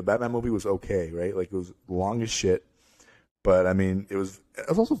mean, dude, the Batman movie was okay, right? It was long as shit. But, I mean, it was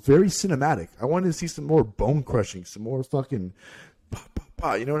also very cinematic. I wanted to see some more bone crushing, some more fucking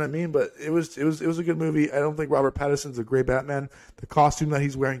you know what I mean? But it was a good movie. I don't think Robert Pattinson's a great Batman. The costume that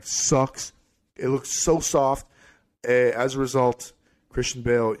he's wearing sucks. It looks so soft. As a result, Christian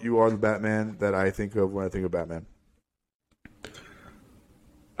Bale, you are the Batman that I think of when I think of Batman.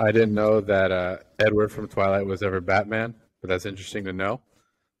 I didn't know that Edward from Twilight was ever Batman, but that's interesting to know.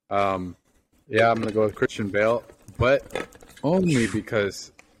 Yeah, I'm going to go with Christian Bale, but only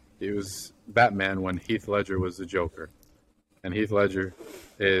because he was Batman when Heath Ledger was the Joker. And Heath Ledger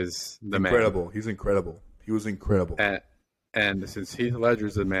is the man. Incredible. He's incredible. He was incredible. And since Heath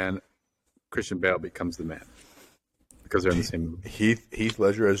Ledger's the man, Christian Bale becomes the man. Because they're in the same movie. Heath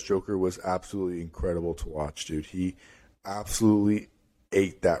Ledger as Joker was absolutely incredible to watch, dude. He absolutely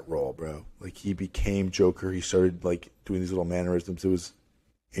ate that role, bro. He became Joker. He started doing these little mannerisms. It was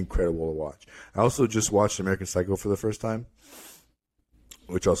incredible to watch. I also just watched American Psycho for the first time,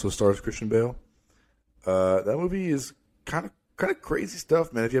 which also stars Christian Bale. That movie is kind of crazy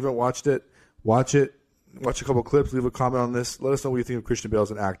stuff, man. If you haven't watched it, watch it. Watch a couple clips. Leave a comment on this. Let us know what you think of Christian Bale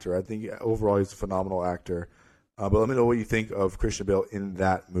as an actor. I think overall he's a phenomenal actor. But let me know what you think of Christian Bale in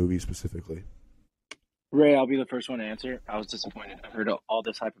that movie specifically. Ray, I'll be the first one to answer. I was disappointed. I heard all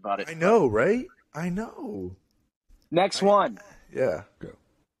this hype about it. I know, right? I know. Next one. Yeah, go.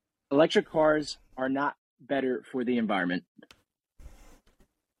 Electric cars are not better for the environment.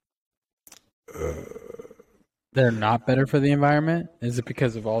 They're not better for the environment? Is it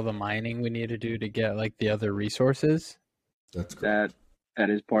because of all the mining we need to do to get the other resources? That's correct. That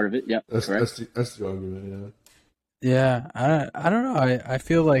is part of it. Yep, correct. That's the argument, Yeah, I don't know. I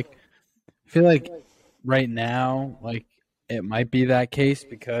feel like right now, it might be that case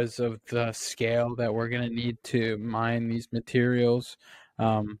because of the scale that we're gonna need to mine these materials.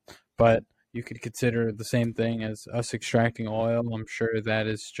 But you could consider the same thing as us extracting oil. I'm sure that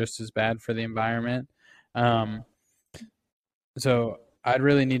is just as bad for the environment. So I'd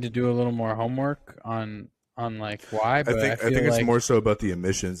really need to do a little more homework on on like why, but I think it's more so about the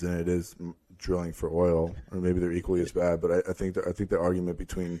emissions than it is drilling for oil, or maybe they're equally as bad. But I think the argument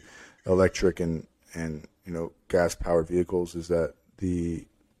between electric and gas powered vehicles is that the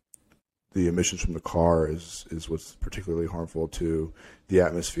emissions from the car is what's particularly harmful to the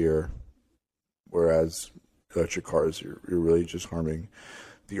atmosphere, whereas electric cars, you're really just harming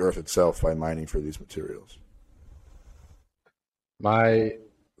the earth itself by mining for these materials. My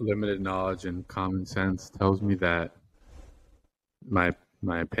limited knowledge and common sense tells me that my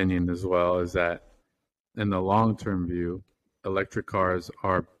opinion as well is that in the long term view, electric cars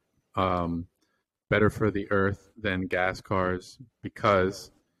are better for the earth than gas cars,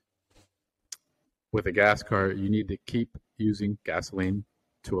 because with a gas car you need to keep using gasoline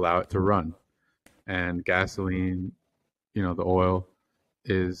to allow it to run, and gasoline, the oil,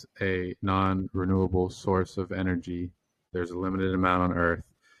 is a non-renewable source of energy. There's a limited amount on earth,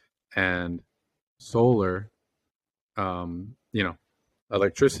 and solar,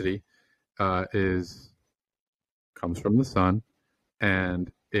 electricity comes from the sun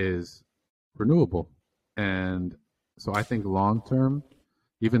and is renewable. And so I think long term,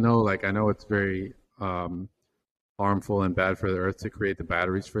 even though I know it's very harmful and bad for the earth to create the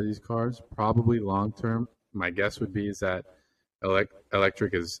batteries for these cars, probably long term, my guess would be is that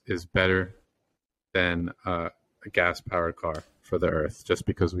electric is better than a gas powered car for the earth, just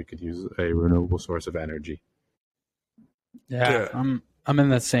because we could use a renewable source of energy. Yeah, I'm in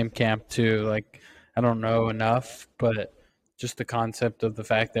that same camp too. I don't know enough, but just the concept of the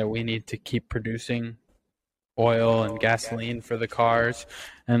fact that we need to keep producing oil and gasoline for the cars,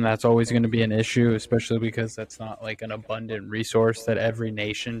 and that's always going to be an issue, especially because that's not an abundant resource that every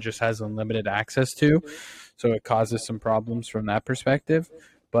nation just has unlimited access to. So it causes some problems from that perspective.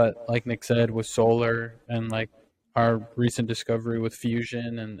 But like Nick said, with solar and our recent discovery with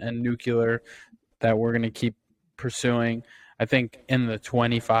fusion and nuclear that we're going to keep pursuing, I think in the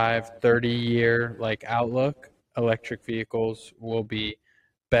 25, 30-year outlook, electric vehicles will be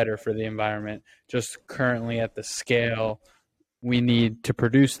better for the environment. Just currently at the scale we need to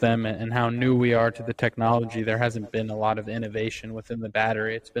produce them and how new we are to the technology, there hasn't been a lot of innovation within the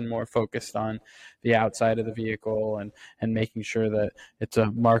battery. It's been more focused on the outside of the vehicle and making sure that it's a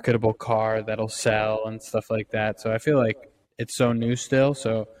marketable car that'll sell and stuff like that. So I feel like it's so new still.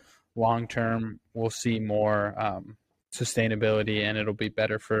 So long term, we'll see more sustainability, and it'll be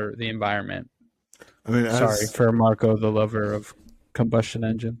better for the environment. I mean, sorry for Marco, the lover of combustion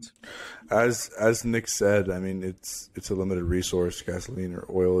engines. As Nick said, I mean, it's a limited resource, gasoline or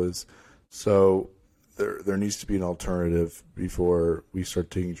oil is. So there needs to be an alternative before we start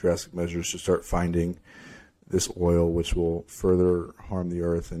taking drastic measures to start finding this oil, which will further harm the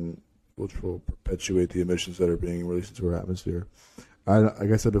earth and which will perpetuate the emissions that are being released into our atmosphere.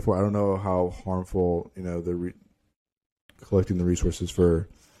 Like I said before, I don't know how harmful collecting the resources for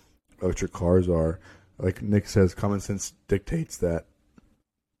electric cars are. Like Nick says, common sense dictates that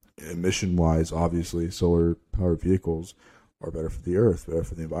emission-wise, obviously, solar-powered vehicles are better for the earth, better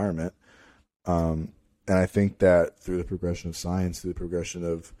for the environment. And I think that through the progression of science, through the progression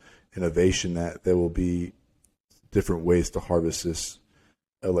of innovation, that there will be different ways to harvest this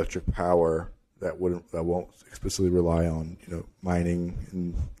electric power that won't explicitly rely on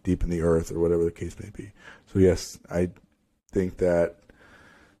mining deep in the earth or whatever the case may be. So yes, I think that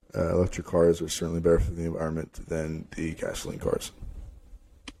electric cars are certainly better for the environment than the gasoline cars.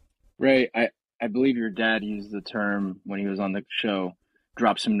 Ray, I believe your dad used the term when he was on the show,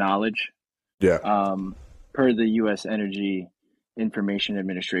 drop some knowledge. Yeah. Per the U.S. Energy Information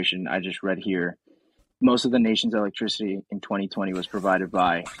Administration, I just read here, most of the nation's electricity in 2020 was provided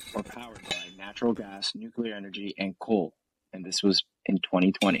by or powered by natural gas, nuclear energy, and coal. And this was in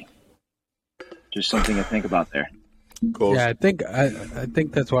 2020. Just something to think about there. Cool. Yeah, I think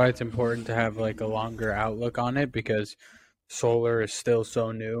that's why it's important to have a longer outlook on it, because solar is still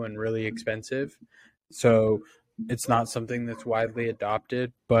so new and really expensive. So it's not something that's widely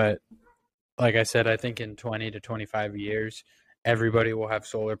adopted. But like I said, I think in 20 to 25 years, everybody will have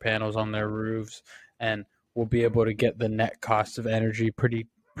solar panels on their roofs, and we'll be able to get the net cost of energy pretty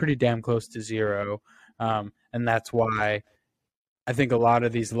damn close to zero. And that's why I think a lot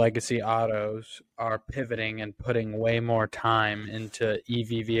of these legacy autos are pivoting and putting way more time into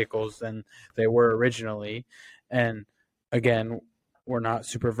EV vehicles than they were originally. And again, we're not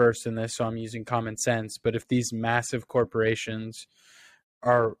super versed in this, so I'm using common sense. But if these massive corporations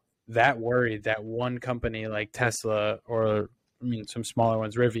are that worried that one company like Tesla, or some smaller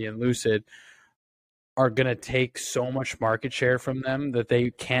ones, Rivian, Lucid, are going to take so much market share from them that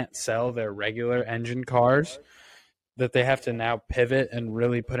they can't sell their regular engine cars, that they have to now pivot and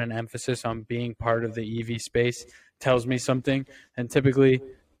really put an emphasis on being part of the EV space tells me something. And typically,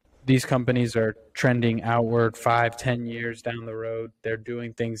 these companies are trending outward 5-10 years down the road. They're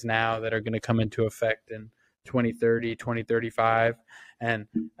doing things now that are going to come into effect in 2030, 2035. And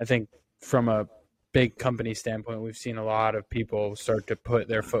I think from a big company standpoint, we've seen a lot of people start to put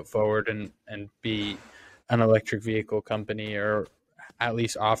their foot forward and be an electric vehicle company, or at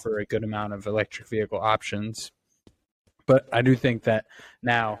least offer a good amount of electric vehicle options. But I do think that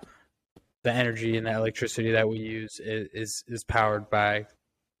now the energy and the electricity that we use is powered by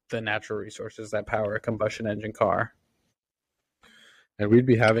the natural resources that power a combustion engine car. And we'd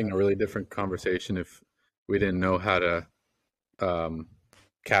be having a really different conversation if we didn't know how to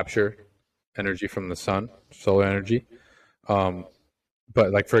capture energy from the sun, solar energy.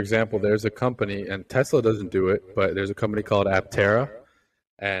 But like, for example, there's a company, and Tesla doesn't do it, but there's a company called Aptera,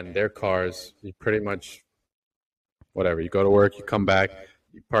 and their cars, you pretty much, whatever, you go to work, you come back,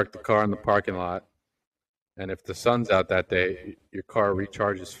 you park the car in the parking lot, and if the sun's out that day, your car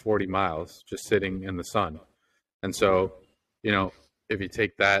recharges 40 miles just sitting in the sun. And so, you know, if you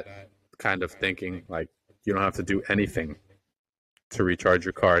take that kind of thinking, like, you don't have to do anything to recharge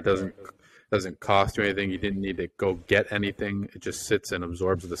your car. It doesn't cost you anything. You didn't need to go get anything. It just sits and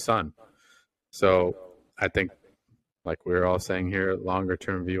absorbs the sun. So I think, like we're all saying here, longer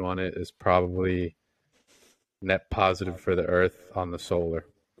term view on it is probably net positive for the earth on the solar.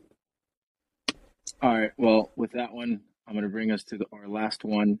 All right. Well, with that one, I'm going to bring us to our last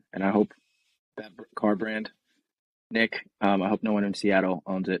one, and I hope that car brand, Nick, I hope no one in Seattle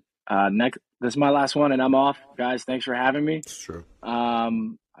owns it. Next, this is my last one, and I'm off, guys. Thanks for having me. It's true.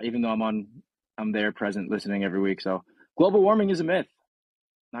 Even though I'm there, present, listening every week. So, global warming is a myth.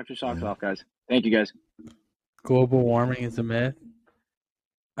 Knock your socks off, guys. Thank you, guys. Global warming is a myth.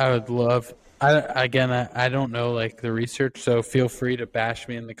 I would love. I don't know like the research, so feel free to bash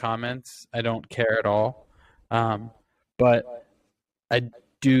me in the comments. I don't care at all. But I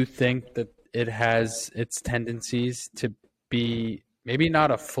do think that it has its tendencies to be maybe not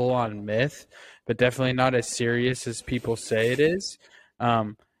a full-on myth, but definitely not as serious as people say it is.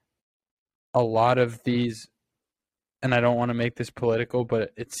 A lot of these, and I don't want to make this political,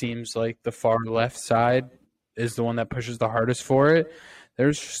 but it seems like the far left side is the one that pushes the hardest for it.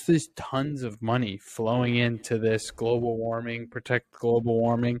 There's just these tons of money flowing into this global warming, protect global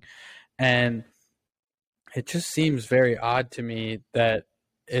warming. And it just seems very odd to me that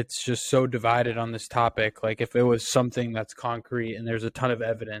it's just so divided on this topic. Like if it was something that's concrete and there's a ton of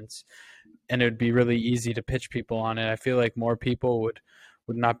evidence and it would be really easy to pitch people on it, I feel like more people would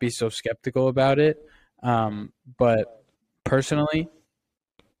not be so skeptical about it. But personally,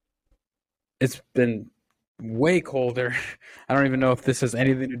 it's been way colder. I don't even know if this has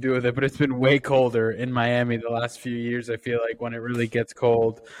anything to do with it, but it's been way colder in Miami the last few years. I feel like when it really gets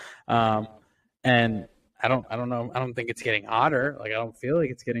cold, and I don't know. I don't think it's getting hotter. Like I don't feel like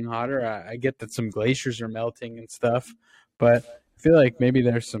it's getting hotter. I get that some glaciers are melting and stuff, but I feel like maybe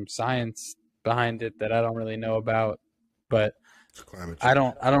there's some science behind it that I don't really know about. But It's climate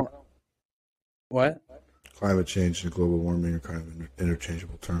change. I don't. What? Climate change and global warming are kind of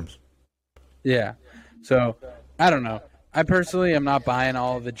interchangeable terms. Yeah. So I don't know. I personally am not buying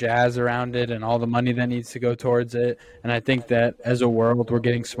all the jazz around it and all the money that needs to go towards it. And I think that as a world, we're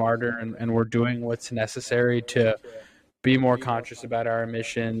getting smarter and we're doing what's necessary to be more conscious about our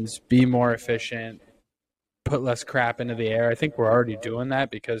emissions, be more efficient, put less crap into the air. I think we're already doing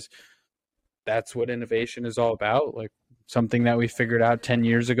that because that's what innovation is all about. Like something that we figured out 10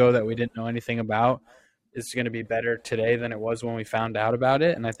 years ago that we didn't know anything about is going to be better today than it was when we found out about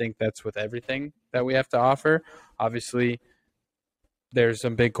it. And I think that's with everything that we have to offer. Obviously, there's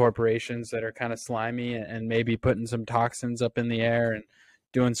some big corporations that are kind of slimy and maybe putting some toxins up in the air and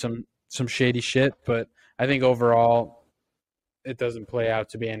doing some shady shit. But I think overall, it doesn't play out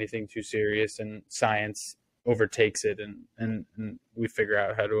to be anything too serious, and science overtakes it, and we figure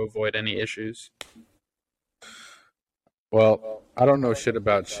out how to avoid any issues. Well, I don't know shit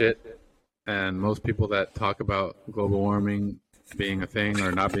about shit. And most people that talk about global warming being a thing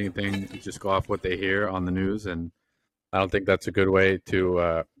or not being a thing just go off what they hear on the news. And I don't think that's a good way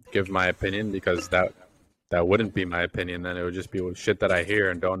to give my opinion, because that wouldn't be my opinion. Then it would just be shit that I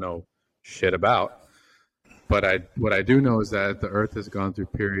hear and don't know shit about. But what I do know is that the Earth has gone through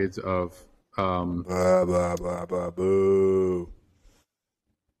periods of Blah, blah, blah, blah, boo.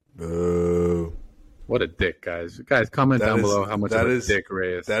 Boo. What a dick, guys! Guys, comment down below how much of a dick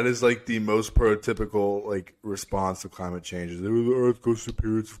Ray is. That is like the most prototypical like response to climate change. The Earth goes through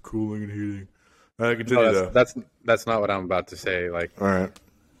periods of cooling and heating. Continue No, that's not what I'm about to say. Like, all right.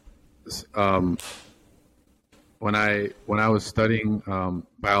 when I was studying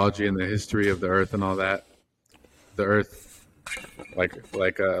biology and the history of the Earth and all that, the Earth,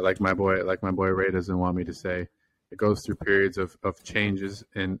 like my boy Ray doesn't want me to say, it goes through periods of changes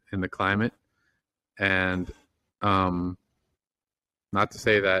in the climate, and not to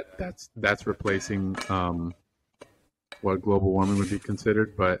say that that's replacing what global warming would be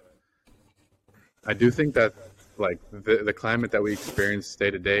considered, but I do think that like the climate that we experience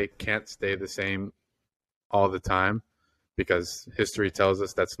day to day can't stay the same all the time, because history tells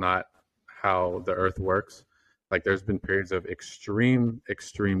us that's not how the Earth works. Like there's been periods of extreme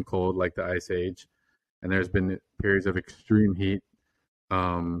cold, like the Ice Age, and there's been periods of extreme heat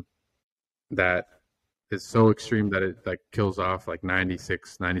that is so extreme that it like kills off like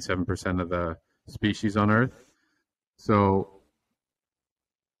 97% of the species on Earth. So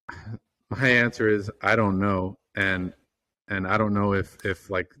my answer is I don't know, and I don't know if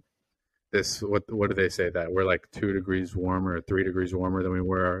like this, what do they say, that we're like 2 degrees warmer or 3 degrees warmer than we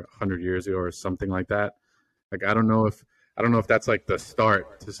were 100 years ago or something like that. Like I don't know if that's like the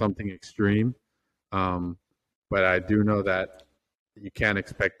start to something extreme, but I do know that you can't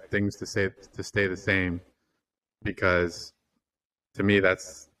expect things to stay the same, because to me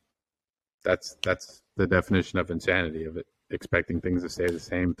that's the definition of insanity, of it expecting things to stay the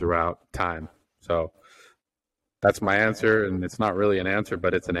same throughout time. So that's my answer, and it's not really an answer,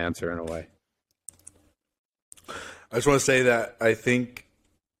 but it's an answer in a way. I just want to say that I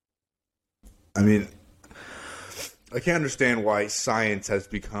can't understand why science has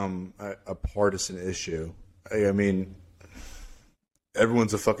become a partisan issue. I mean,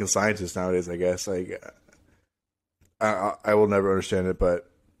 everyone's a fucking scientist nowadays, I guess. Like, I will never understand it, but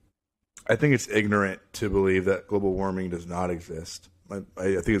I think it's ignorant to believe that global warming does not exist. I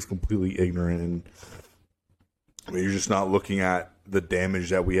think it's completely ignorant, and I mean, you're just not looking at the damage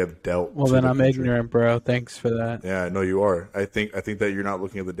that we have dealt. Well, then I'm ignorant, bro. Thanks for that. Yeah, no, you are. I think that you're not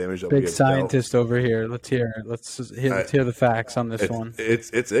looking at the damage that we have dealt. Big scientist over here. Let's hear it. Let's hear the facts on this one.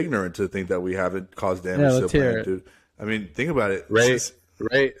 It's ignorant to think that we haven't caused damage to the planet, dude. I mean, think about it.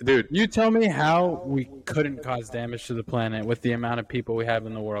 Ray, dude. You tell me how we couldn't cause damage to the planet with the amount of people we have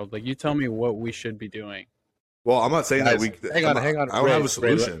in the world. Like, you tell me what we should be doing. Well, I'm not saying that we. Hang on. I don't have a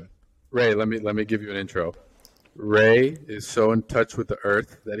solution. Ray, let me give you an intro. Ray is so in touch with the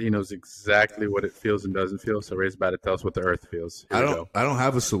Earth that he knows exactly what it feels and doesn't feel. So Ray's about to tell us what the Earth feels. I don't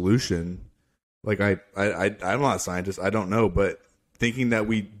have a solution. Like I'm not a scientist. I don't know, but thinking that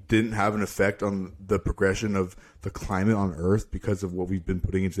we didn't have an effect on the progression of the climate on Earth because of what we've been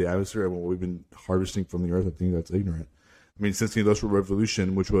putting into the atmosphere and what we've been harvesting from the Earth, I think that's ignorant. I mean, since the Industrial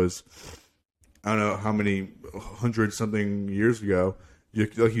Revolution, which was, I don't know how many 100-something years ago,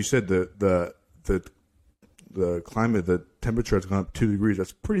 like you said, the climate, the temperature has gone up 2 degrees.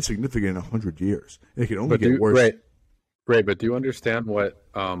 That's pretty significant in 100 years. It can only get worse. Ray, but do you understand what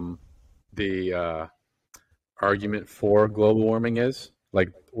the argument for global warming is? Like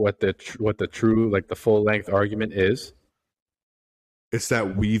what the true, like the full length argument is? It's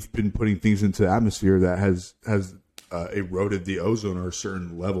that we've been putting things into the atmosphere that has eroded the ozone, or a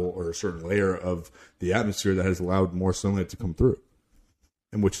certain level or a certain layer of the atmosphere that has allowed more sunlight to come through,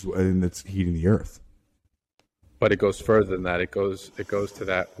 and it's heating the Earth. But it goes further than that. It goes to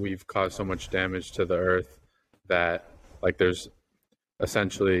that we've caused so much damage to the Earth that like there's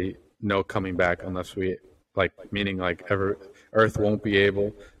essentially no coming back unless we meaning Earth won't be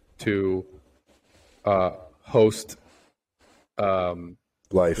able to host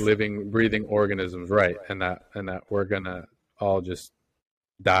life, living, breathing organisms, right? And that we're gonna all just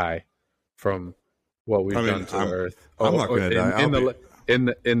die from what we've done to Earth. I'm not gonna die. In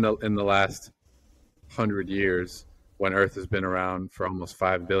the last 100 years, when Earth has been around for almost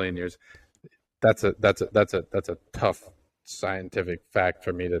 5 billion years, that's a tough scientific fact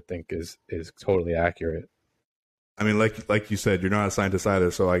for me to think is totally accurate. I mean, like you said, you're not a scientist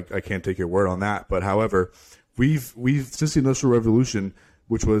either, so I can't take your word on that. But however, we've since the Industrial Revolution,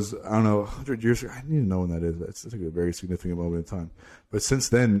 which was, I don't know, 100 years ago, I need to know when that is. That's like a very significant moment in time. But since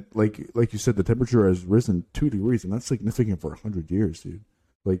then, like you said, the temperature has risen 2 degrees, and that's significant for 100 years, dude.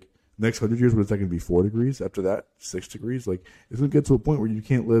 Like, next 100 years, what is that going to be, 4 degrees? After that, 6 degrees? Like, it's going to get to a point where you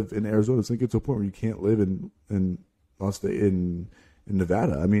can't live in Arizona. It's going to get to a point where you can't live in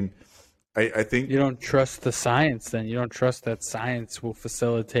Nevada. I mean, I think you don't trust the science. Then you don't trust that science will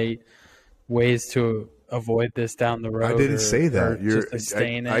facilitate ways to avoid this down the road. I didn't say that.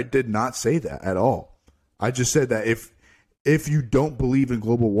 I did not say that at all. I just said that if you don't believe in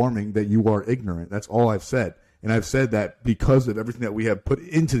global warming, that you are ignorant. That's all I've said. And I've said that because of everything that we have put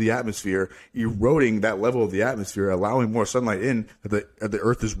into the atmosphere, eroding that level of the atmosphere, allowing more sunlight in, the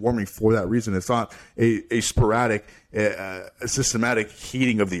Earth is warming for that reason. It's not a sporadic, a systematic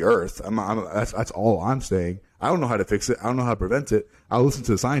heating of the Earth. That's all I'm saying. I don't know how to fix it. I don't know how to prevent it. I'll listen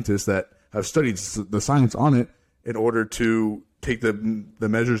to the scientists that have studied the science on it in order to take the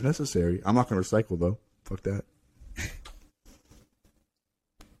measures necessary. I'm not going to recycle, though. Fuck that.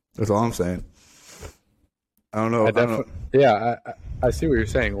 That's all I'm saying. I don't know. Yeah, I see what you're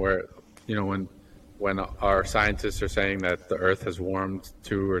saying. Where when our scientists are saying that the Earth has warmed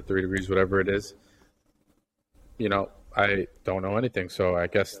 2 or 3 degrees, whatever it is, I don't know anything. So I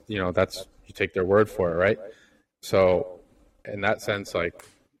guess that's, you take their word for it, right? So in that sense, like,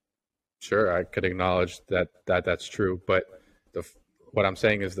 sure, I could acknowledge that's true. But what I'm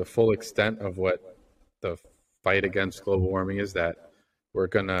saying is the full extent of what the fight against global warming is, that we're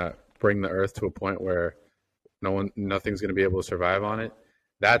gonna bring the Earth to a point where nothing's going to be able to survive on it.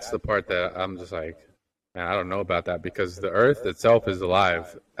 That's the part that I'm just like, man, I don't know about that, because the Earth itself is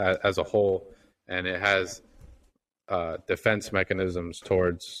alive as a whole, and it has defense mechanisms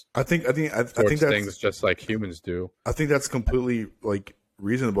towards things just like humans do. I think that's completely like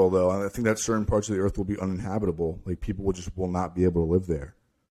reasonable, though. I think that certain parts of the Earth will be uninhabitable. Like, people will not be able to live there.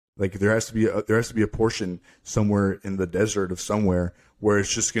 Like, there has to be a portion somewhere in the desert of somewhere where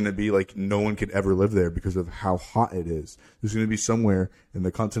it's just going to be like no one could ever live there because of how hot it is. There's going to be somewhere in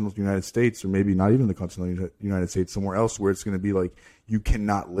the continental United States, or maybe not even the continental United States, somewhere else where it's going to be like, you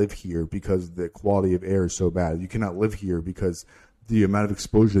cannot live here because the quality of air is so bad. You cannot live here because the amount of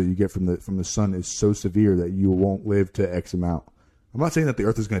exposure that you get from the sun is so severe that you won't live to X amount. I'm not saying that the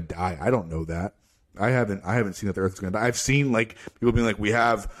Earth is going to die. I don't know that. I haven't seen that the Earth is going to die. I've seen like people being like,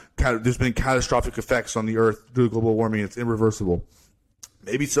 there's been catastrophic effects on the Earth due to global warming. It's irreversible.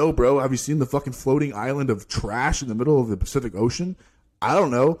 Maybe so, bro. Have you seen the fucking floating island of trash in the middle of the Pacific Ocean? I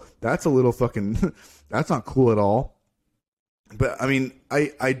don't know. That's a little fucking, that's not cool at all. But I mean,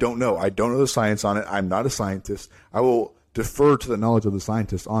 I don't know. I don't know the science on it. I'm not a scientist. I will defer to the knowledge of the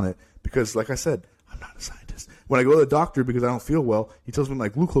scientists on it because, like I said, I'm not a scientist. When I go to the doctor because I don't feel well, he tells me my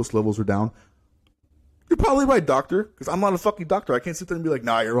glucose levels are down. You're probably right, doctor, because I'm not a fucking doctor. I can't sit there and be like,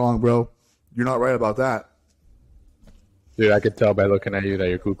 nah, you're wrong, bro. You're not right about that. Dude, I could tell by looking at you that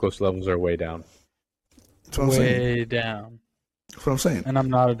your glucose levels are way down. That's what I'm saying. Way down. That's what I'm saying. And I'm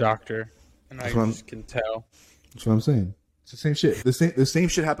not a doctor, and I just can tell. That's what I'm saying. It's the same shit. The same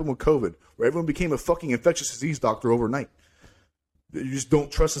shit happened with COVID, where everyone became a fucking infectious disease doctor overnight. You just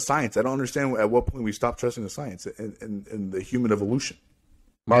don't trust the science. I don't understand at what point we stop trusting the science and the human evolution.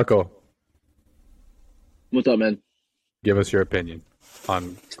 Marco, what's up, man? Give us your opinion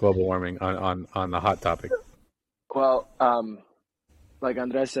on global warming, on the hot topic. Well, like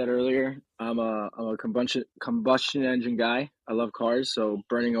Andres said earlier, I'm a combustion engine guy. I love cars, so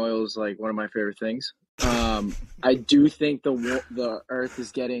burning oil is like one of my favorite things. I do think the Earth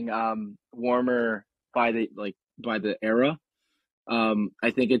is getting warmer by the era.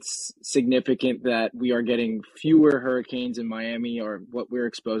 I think it's significant that we are getting fewer hurricanes in Miami, or what we're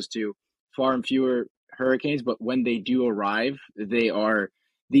exposed to, far and fewer hurricanes. But when they do arrive, they are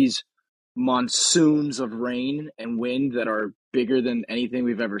these monsoons of rain and wind that are bigger than anything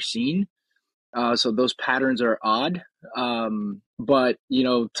we've ever seen. So those patterns are odd. But,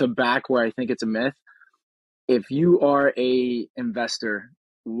 to back where I think it's a myth, if you are a investor,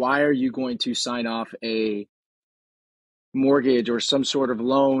 why are you going to sign off a mortgage or some sort of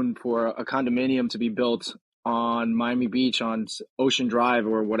loan for a condominium to be built on Miami Beach, on Ocean Drive,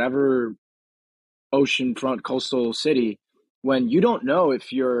 or whatever oceanfront coastal city, when you don't know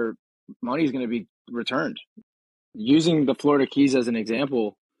if your money is going to be returned? Using the Florida Keys as an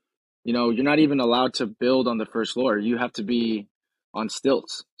example, you're not even allowed to build on the first floor. You have to be on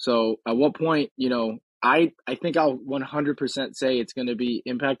stilts. So at what point, I think I'll 100% say it's going to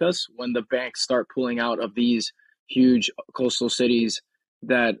impact us when the banks start pulling out of these huge coastal cities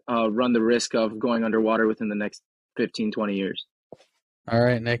that run the risk of going underwater within the next 15, 20 years. All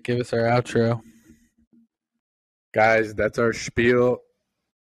right, Nick, give us our outro. Guys, that's our spiel.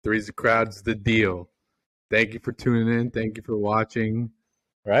 Three's the Crowd's the deal. Thank you for tuning in. Thank you for watching.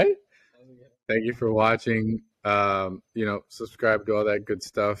 Right? Thank you for watching. Subscribe to all that good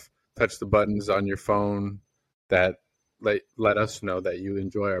stuff. Touch the buttons on your phone that let us know that you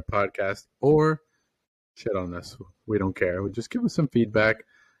enjoy our podcast, or shit on us. We don't care. Just give us some feedback.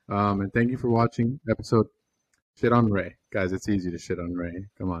 And thank you for watching episode Shit on Ray. Guys, it's easy to shit on Ray.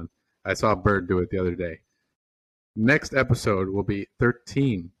 Come on. I saw a bird do it the other day. Next episode will be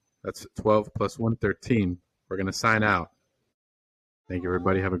 13. That's 12 plus 1, 13. We're going to sign out. Thank you,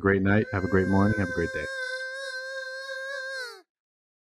 everybody. Have a great night. Have a great morning. Have a great day.